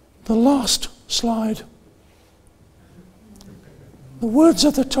 The last slide. The words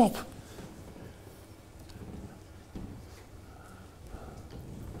at the top.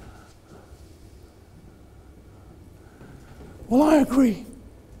 Well, I agree.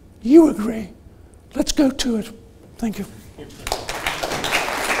 You agree. Let's go to it. Thank you.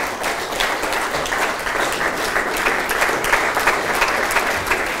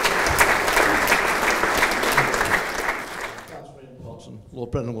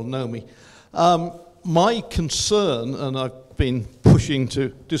 Lord Brennan will know me. My concern, and I've been pushing to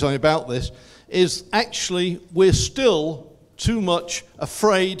do something about this, is actually we're still too much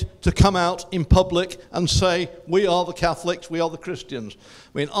afraid to come out in public and say, we are the Catholics, we are the Christians.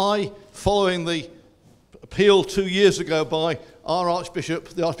 I mean, following the appeal 2 years ago by our Archbishop,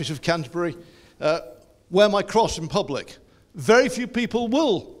 the Archbishop of Canterbury, wear my cross in public. Very few people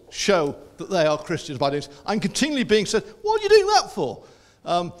will show that they are Christians by doing this. I'm continually being said, what are you doing that for?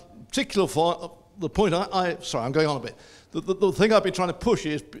 Particular for the point sorry, I'm going on a bit. The thing I've been trying to push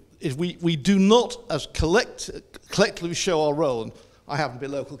is we do not, as collectively show our role. And I happen to be a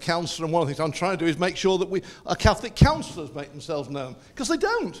local councillor, and one of the things I'm trying to do is make sure that our Catholic councillors make themselves known, because they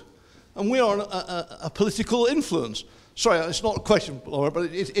don't. And we are a political influence. Sorry, it's not a question, Laura,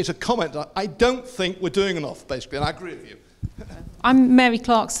 but it's a comment. I don't think we're doing enough, basically, and I agree with you. I'm Mary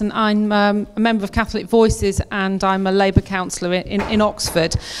Clarkson. I'm a member of Catholic Voices, and I'm a Labour councillor in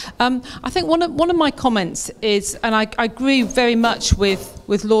Oxford. I think one of my comments is, and I agree very much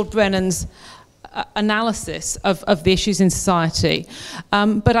with Lord Brennan's analysis of the issues in society,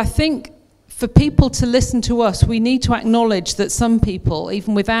 but I think for people to listen to us, we need to acknowledge that some people,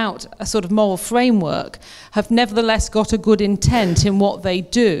 even without a sort of moral framework, have nevertheless got a good intent in what they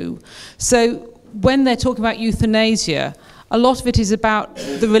do. So when they're talking about euthanasia, a lot of it is about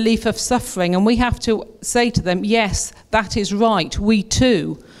the relief of suffering, and we have to say to them, yes, that is right. We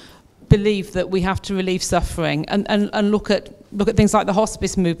too believe that we have to relieve suffering, and look at things like the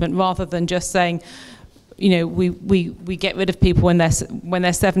hospice movement, rather than just saying, you know, we get rid of people when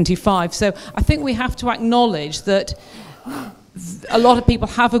they're 75. So I think we have to acknowledge that a lot of people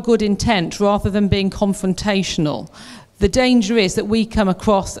have a good intent, rather than being confrontational. The danger is that we come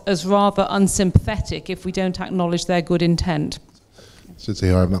across as rather unsympathetic if we don't acknowledge their good intent. So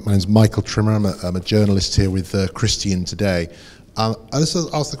here, my name's Michael Trimmer. I'm a journalist here with Christian Today. I just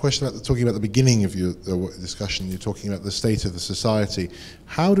asked the question about talking about the beginning of your discussion. You're talking about the state of the society.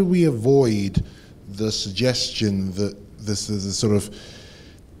 How do we avoid the suggestion that there's a sort of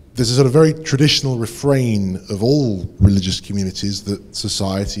very traditional refrain of all religious communities that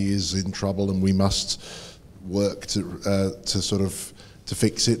society is in trouble and we must work to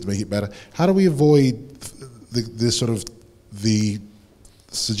fix it, to make it better? How do we avoid the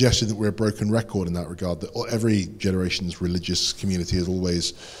suggestion that we're a broken record in that regard, that every generation's religious community has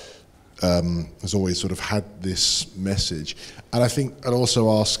always sort of had this message? And I think I'd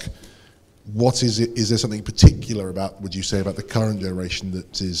also ask, what is it? Is there something particular about, would you say, about the current generation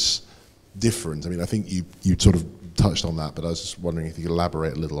that is different? I mean, I think you sort of touched on that, but I was just wondering if you could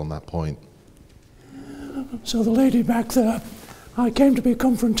elaborate a little on that point. So the lady back there, I came to be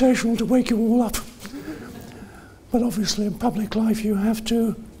confrontational to wake you all up. But obviously in public life you have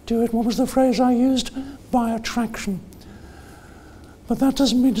to do it, what was the phrase I used? By attraction. But that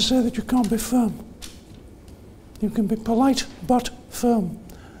doesn't mean to say that you can't be firm. You can be polite but firm.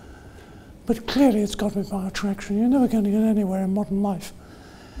 But clearly it's got to be by attraction. You're never going to get anywhere in modern life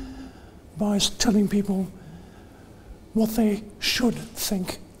by telling people what they should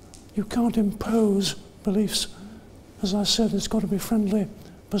think. You can't impose beliefs. As I said, it's got to be friendly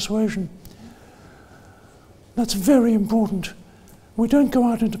persuasion. That's very important. We don't go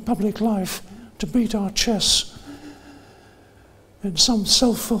out into public life to beat our chests in some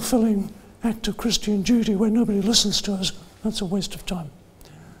self-fulfilling act of Christian duty where nobody listens to us. That's a waste of time.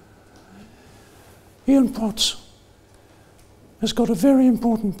 Ian Potts has got a very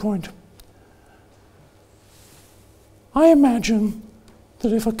important point. I imagine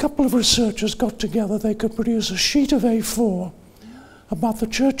that if a couple of researchers got together, they could produce a sheet of A4 about the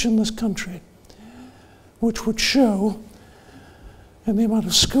church in this country, which would show in the amount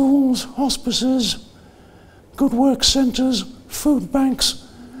of schools, hospices, good work centres, food banks,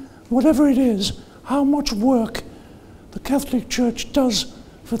 whatever it is, how much work the Catholic Church does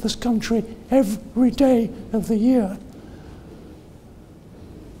for this country every day of the year.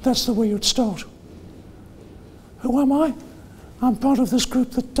 That's the way you'd start. Who am I? I'm part of this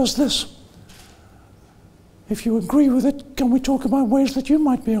group that does this. If you agree with it, can we talk about ways that you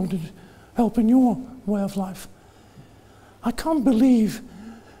might be able to help in your way of life? I can't believe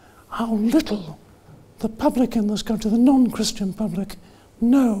how little the public in this country, the non-Christian public,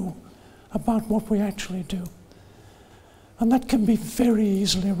 know about what we actually do. And that can be very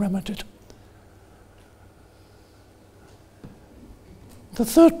easily remedied. The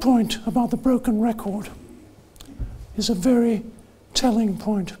third point about the broken record is a very telling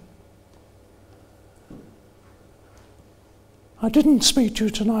point. I didn't speak to you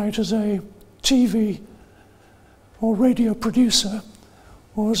tonight as a TV or radio producer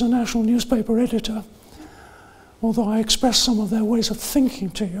or as a national newspaper editor, although I expressed some of their ways of thinking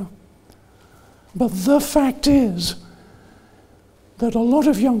to you. But the fact is that a lot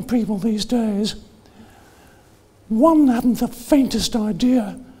of young people these days, one, haven't the faintest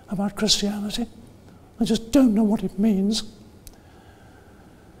idea about Christianity. They just don't know what it means.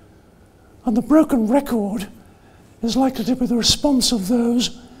 And the broken record is likely to be the response of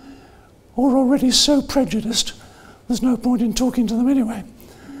those who are already so prejudiced, there's no point in talking to them anyway.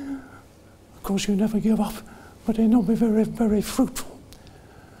 Of course, you never give up, but it not be very, very fruitful.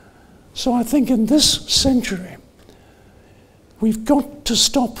 So I think in this century, we've got to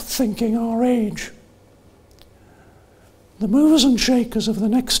stop thinking our age. The movers and shakers of the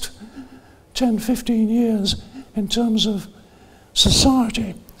next 10, 15 years in terms of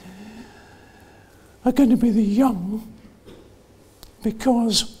society are going to be the young,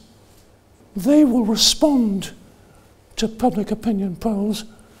 because they will respond to public opinion polls,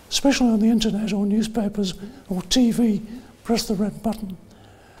 especially on the internet or newspapers or TV, press the red button.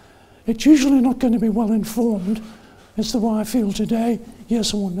 It's usually not going to be well informed. It's the way I feel today,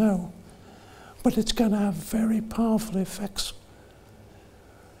 yes or no. But it's going to have very powerful effects.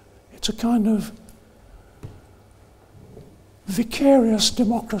 It's a kind of vicarious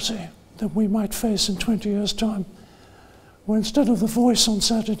democracy that we might face in 20 years' time, where instead of The Voice on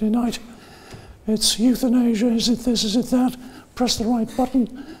Saturday night, it's euthanasia, is it this, is it that, press the right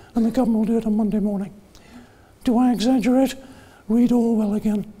button, and the government will do it on Monday morning. Do I exaggerate? Read Orwell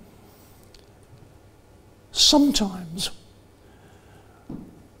again. Sometimes,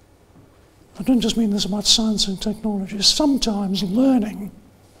 I don't just mean this about science and technology, sometimes learning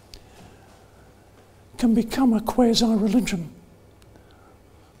can become a quasi-religion.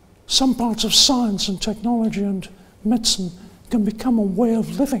 Some parts of science and technology and medicine can become a way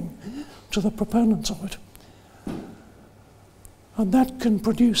of living to the proponents of it. And that can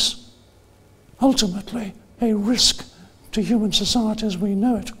produce, ultimately, a risk to human society as we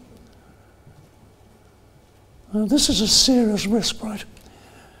know it. This is a serious risk, right?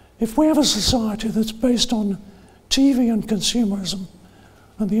 If we have a society that's based on TV and consumerism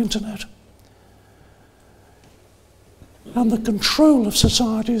and the internet, and the control of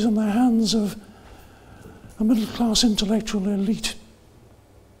society is in the hands of a middle-class intellectual elite,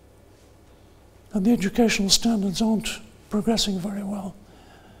 and the educational standards aren't progressing very well,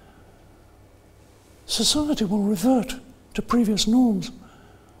 society will revert to previous norms.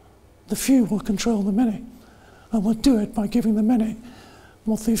 The few will control the many, and will do it by giving the many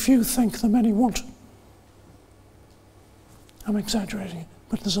what the few think the many want. I'm exaggerating,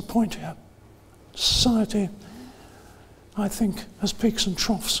 but there's a point here. Society, I think, has peaks and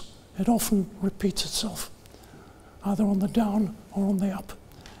troughs. It often repeats itself, either on the down or on the up.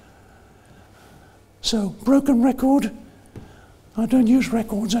 So, broken record, I don't use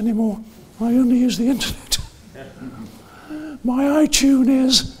records anymore. I only use the internet. My iTunes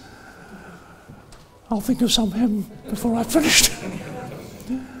is, I'll think of some hymn before I've finished.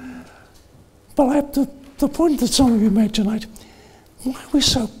 But the point that some of you made tonight, why are we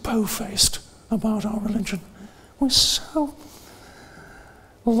so po-faced about our religion? We're so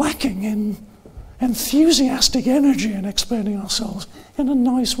lacking in enthusiastic energy in explaining ourselves in a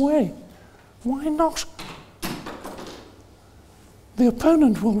nice way. Why not? The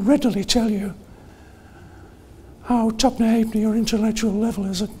opponent will readily tell you how tuppenny-halfpenny your intellectual level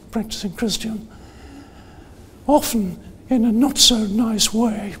is a practicing Christian, often in a not-so-nice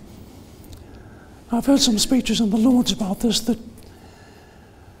way. I've heard some speeches in the Lords about this that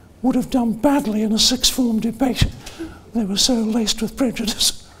would have done badly in a sixth-form debate. They were so laced with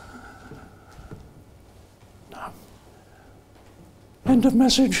prejudice. No. End of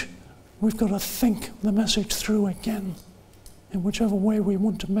message. We've got to think the message through again, in whichever way we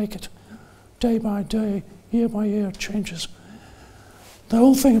want to make it. Day by day, year by year, it changes. The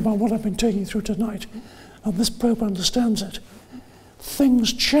whole thing about what I've been taking you through tonight, and this Pope understands it,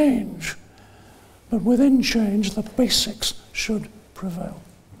 things change, but within change, the basics should prevail.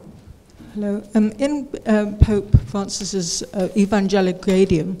 Hello. In Pope Francis's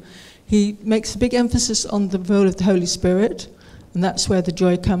Evangelicum, he makes a big emphasis on the role of the Holy Spirit, and that's where the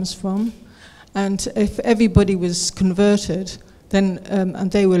joy comes from. And if everybody was converted, then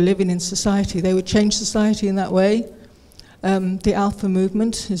and they were living in society, they would change society in that way. The Alpha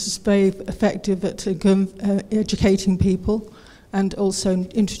movement is very effective at educating people and also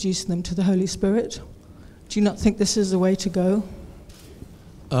introducing them to the Holy Spirit. Do you not think this is the way to go?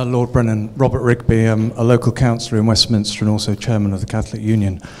 Lord Brennan, Robert Rigby, a local councillor in Westminster and also chairman of the Catholic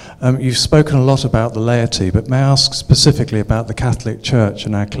Union. You've spoken a lot about the laity, but may I ask specifically about the Catholic Church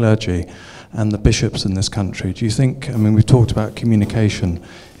and our clergy and the bishops in this country? Do you think, I mean, we've talked about communication,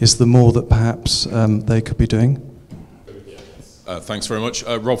 is there more that perhaps they could be doing? Thanks very much.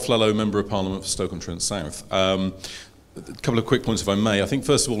 Rob Flello, Member of Parliament for Stoke-on-Trent South. A couple of quick points, if I may. I think,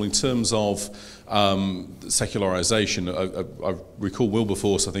 first of all, in terms of secularisation, I recall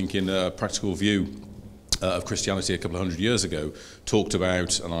Wilberforce, I think, in a practical view of Christianity a couple of hundred years ago, talked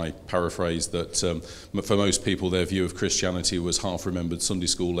about, and I paraphrase, that for most people their view of Christianity was half-remembered Sunday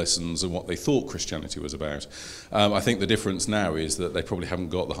school lessons and what they thought Christianity was about. I think the difference now is that they probably haven't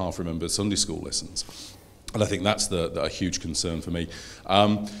got the half-remembered Sunday school lessons. And I think that's a huge concern for me.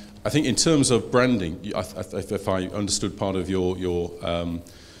 I think in terms of branding, if I understood part of your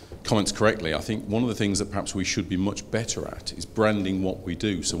comments correctly, I think one of the things that perhaps we should be much better at is branding what we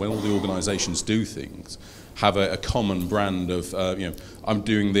do. So when all the organisations do things, have a common brand of, I'm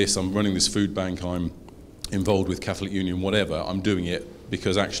doing this, I'm running this food bank, I'm involved with Catholic Union, whatever, I'm doing it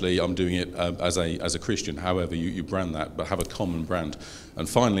because actually I'm doing it as a Christian, however you brand that, but have a common brand. And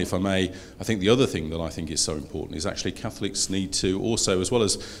finally, if I may, I think the other thing that I think is so important is actually Catholics need to also, as well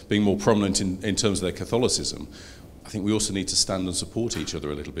as being more prominent in terms of their Catholicism, I think we also need to stand and support each other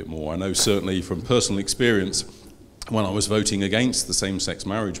a little bit more. I know certainly from personal experience, when I was voting against the same-sex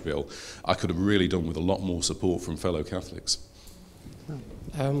marriage bill, I could have really done with a lot more support from fellow Catholics.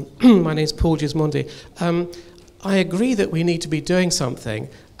 My name's Paul Gismondi. I agree that we need to be doing something,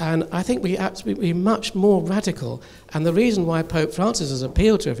 and I think we have to be much more radical. And the reason why Pope Francis has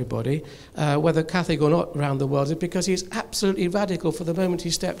appealed to everybody, whether Catholic or not around the world, is because he's absolutely radical for the moment he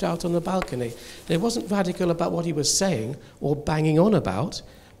stepped out on the balcony. And it wasn't radical about what he was saying or banging on about,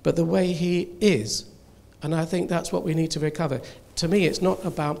 but the way he is. And I think that's what we need to recover. to me, it's not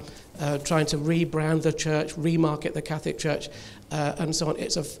about trying to rebrand the church, remarket the Catholic Church, and so on.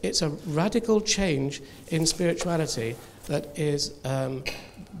 It's a radical change in spirituality that is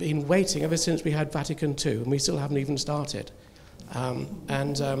been waiting ever since we had Vatican II, and we still haven't even started.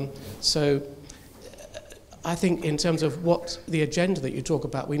 So I think in terms of what the agenda that you talk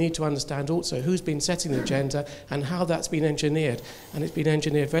about, we need to understand also who's been setting the agenda and how that's been engineered. And it's been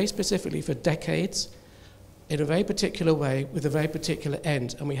engineered very specifically for decades, in a very particular way, with a very particular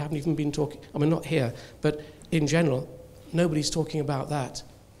end. And we haven't even been talking, I mean, not here, but in general, nobody's talking about that.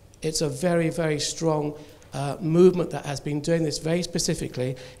 It's a very, very strong movement that has been doing this very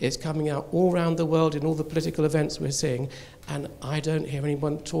specifically. It's coming out all around the world in all the political events we're seeing, and I don't hear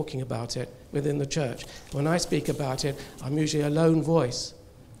anyone talking about it within the church. When I speak about it, I'm usually a lone voice.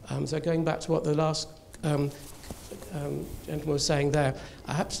 So going back to what the last gentleman was saying there,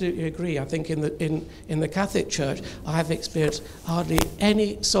 I absolutely agree. I think in the Catholic Church, I have experienced hardly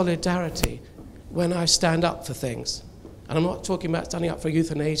any solidarity when I stand up for things. And I'm not talking about standing up for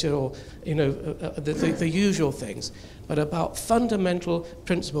euthanasia or, you know, the usual things, but about fundamental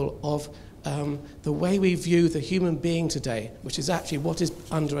principle of the way we view the human being today, which is actually what is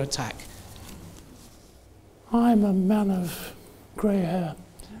under attack. I'm a man of grey hair,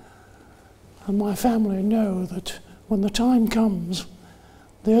 and my family know that when the time comes,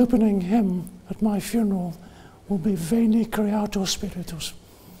 the opening hymn at my funeral will be Veni Creator Spiritus.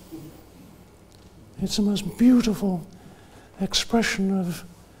 It's the most beautiful expression of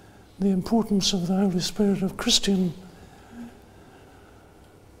the importance of the Holy Spirit of Christian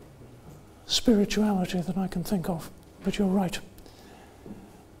spirituality that I can think of. But you're right.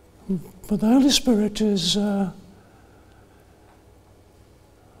 But the Holy Spirit is the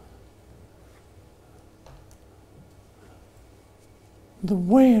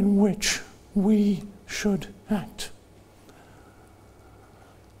way in which we should act.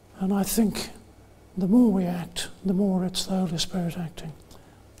 And I think the more we act, the more it's the Holy Spirit acting.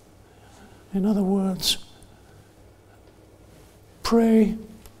 In other words, pray,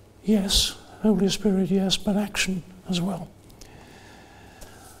 yes, Holy Spirit, yes, but action as well.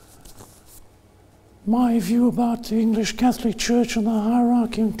 My view about the English Catholic Church and the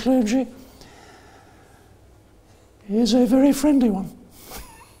hierarchy and clergy is a very friendly one.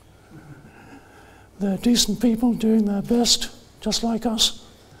 They're decent people doing their best, just like us.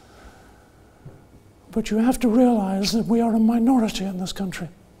 But you have to realize that we are a minority in this country.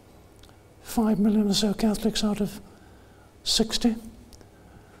 5 million or so Catholics out of 60.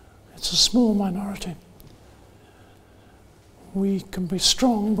 It's a small minority. We can be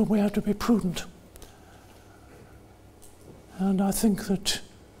strong, but we have to be prudent. And I think that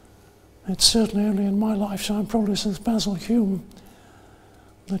it's certainly only in my lifetime, probably since Basil Hume,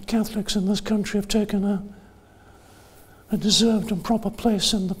 that Catholics in this country have taken a deserved and proper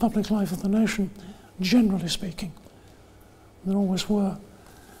place in the public life of the nation, generally speaking. There always were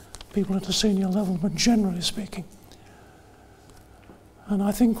people at a senior level, but generally speaking. And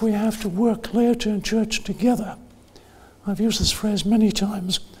I think we have to work laity and church together. I've used this phrase many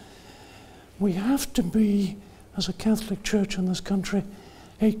times. We have to be, as a Catholic Church in this country,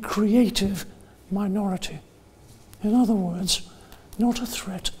 a creative minority. In other words, not a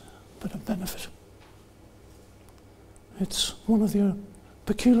threat, but a benefit. It's one of the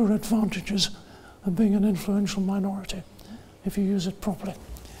peculiar advantages of being an influential minority, if you use it properly.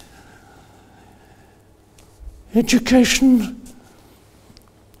 Education,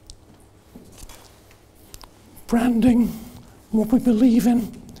 branding, what we believe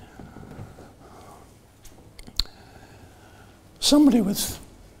in. Somebody with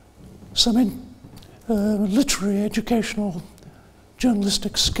some literary, educational,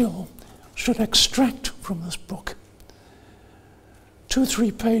 journalistic skill should extract from this book 2 or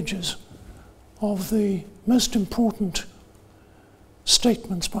 3 pages of the most important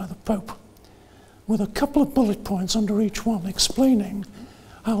statements by the Pope, with a couple of bullet points under each one explaining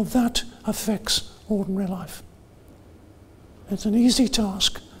how that affects ordinary life. It's an easy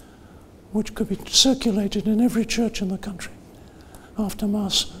task which could be circulated in every church in the country after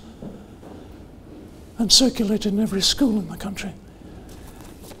Mass, and circulated in every school in the country.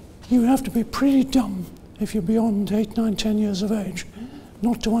 You have to be pretty dumb if you're beyond 8, 9, 10 years of age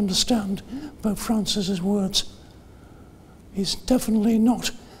not to understand Pope Francis's words. He's definitely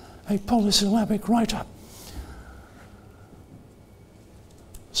not a polysyllabic writer.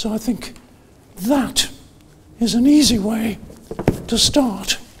 So I think that is an easy way to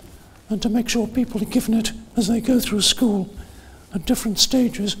start and to make sure people are given it as they go through school at different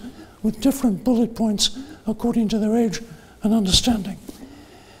stages with different bullet points according to their age and understanding.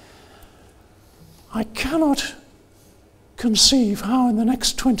 I cannot conceive how in the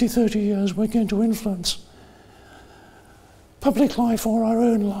next 20, 30 years we're going to influence public life or our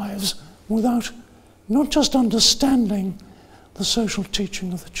own lives without not just understanding the social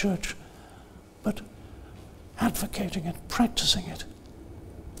teaching of the church, but advocating it, practicing it.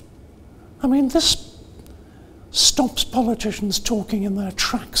 I mean, this stops politicians talking in their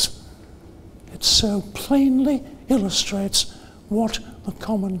tracks. It so plainly illustrates what the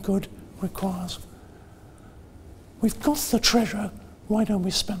common good requires. We've got the treasure, why don't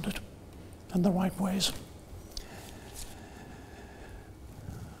we spend it in the right ways?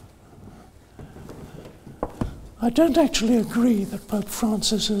 I don't actually agree that Pope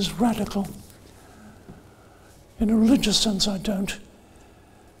Francis is radical. In a religious sense, I don't.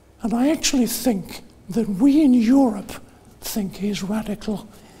 And I actually think that we in Europe think he's radical,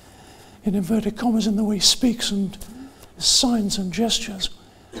 in inverted commas, in the way he speaks and signs and gestures,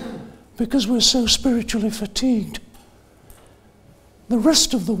 because we're so spiritually fatigued. The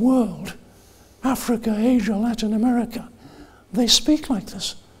rest of the world, Africa, Asia, Latin America, they speak like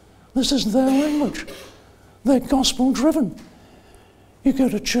this. This is their language. They're gospel-driven. You go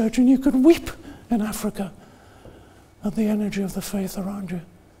to church and you could weep in Africa at the energy of the faith around you.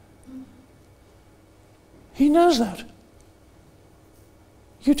 He knows that.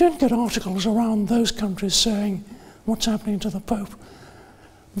 You don't get articles around those countries saying what's happening to the Pope.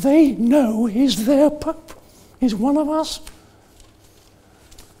 They know he's their Pope. He's one of us.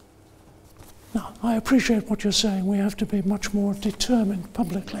 Now, I appreciate what you're saying. We have to be much more determined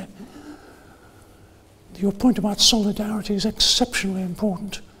publicly. Your point about solidarity is exceptionally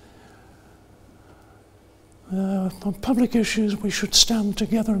important. On public issues, we should stand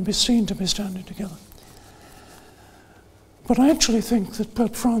together and be seen to be standing together. But I actually think that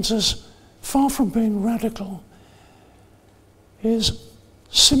Pope Francis, far from being radical, is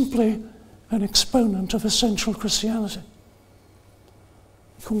simply an exponent of essential Christianity.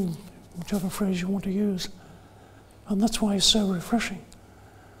 Cool, whichever phrase you want to use. And that's why he's so refreshing.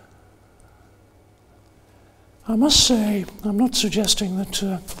 I must say, I'm not suggesting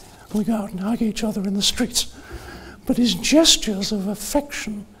that we go out and hug each other in the streets, but his gestures of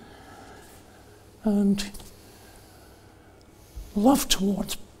affection and love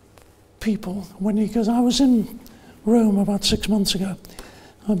towards people, when he goes, I was in Rome about 6 months ago.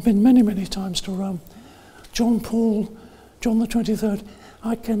 I've been many, many times to Rome. John the 23rd,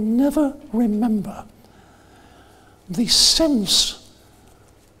 I can never remember the sense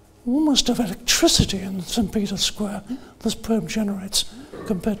almost of electricity in St. Peter's Square this Pope generates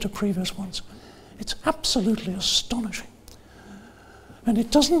compared to previous ones. It's absolutely astonishing. And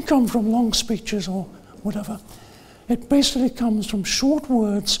it doesn't come from long speeches or whatever. It basically comes from short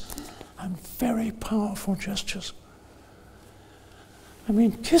words and very powerful gestures. I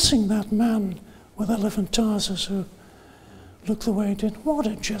mean, kissing that man with elephantiasis who looked the way he did, what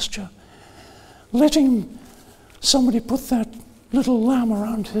a gesture. Letting somebody put that little lamb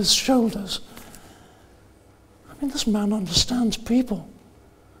around his shoulders. I mean, this man understands people.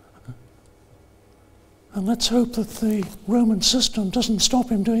 And let's hope that the Roman system doesn't stop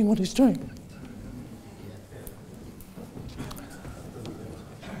him doing what he's doing.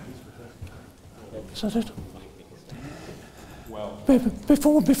 Is that it? Well,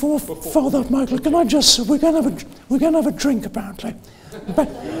 before Father Michael, can I just, we're going to have a drink apparently.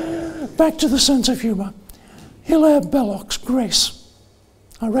 Back to the sense of humour. Hilaire Belloc's Grace,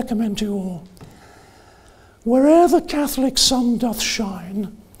 I recommend to you all. Where'er the Catholic sun doth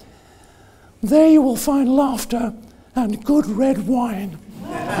shine, there you will find laughter and good red wine.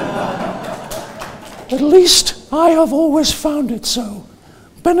 At least I have always found it so.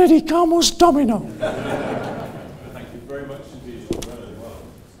 Benedicamus Domino.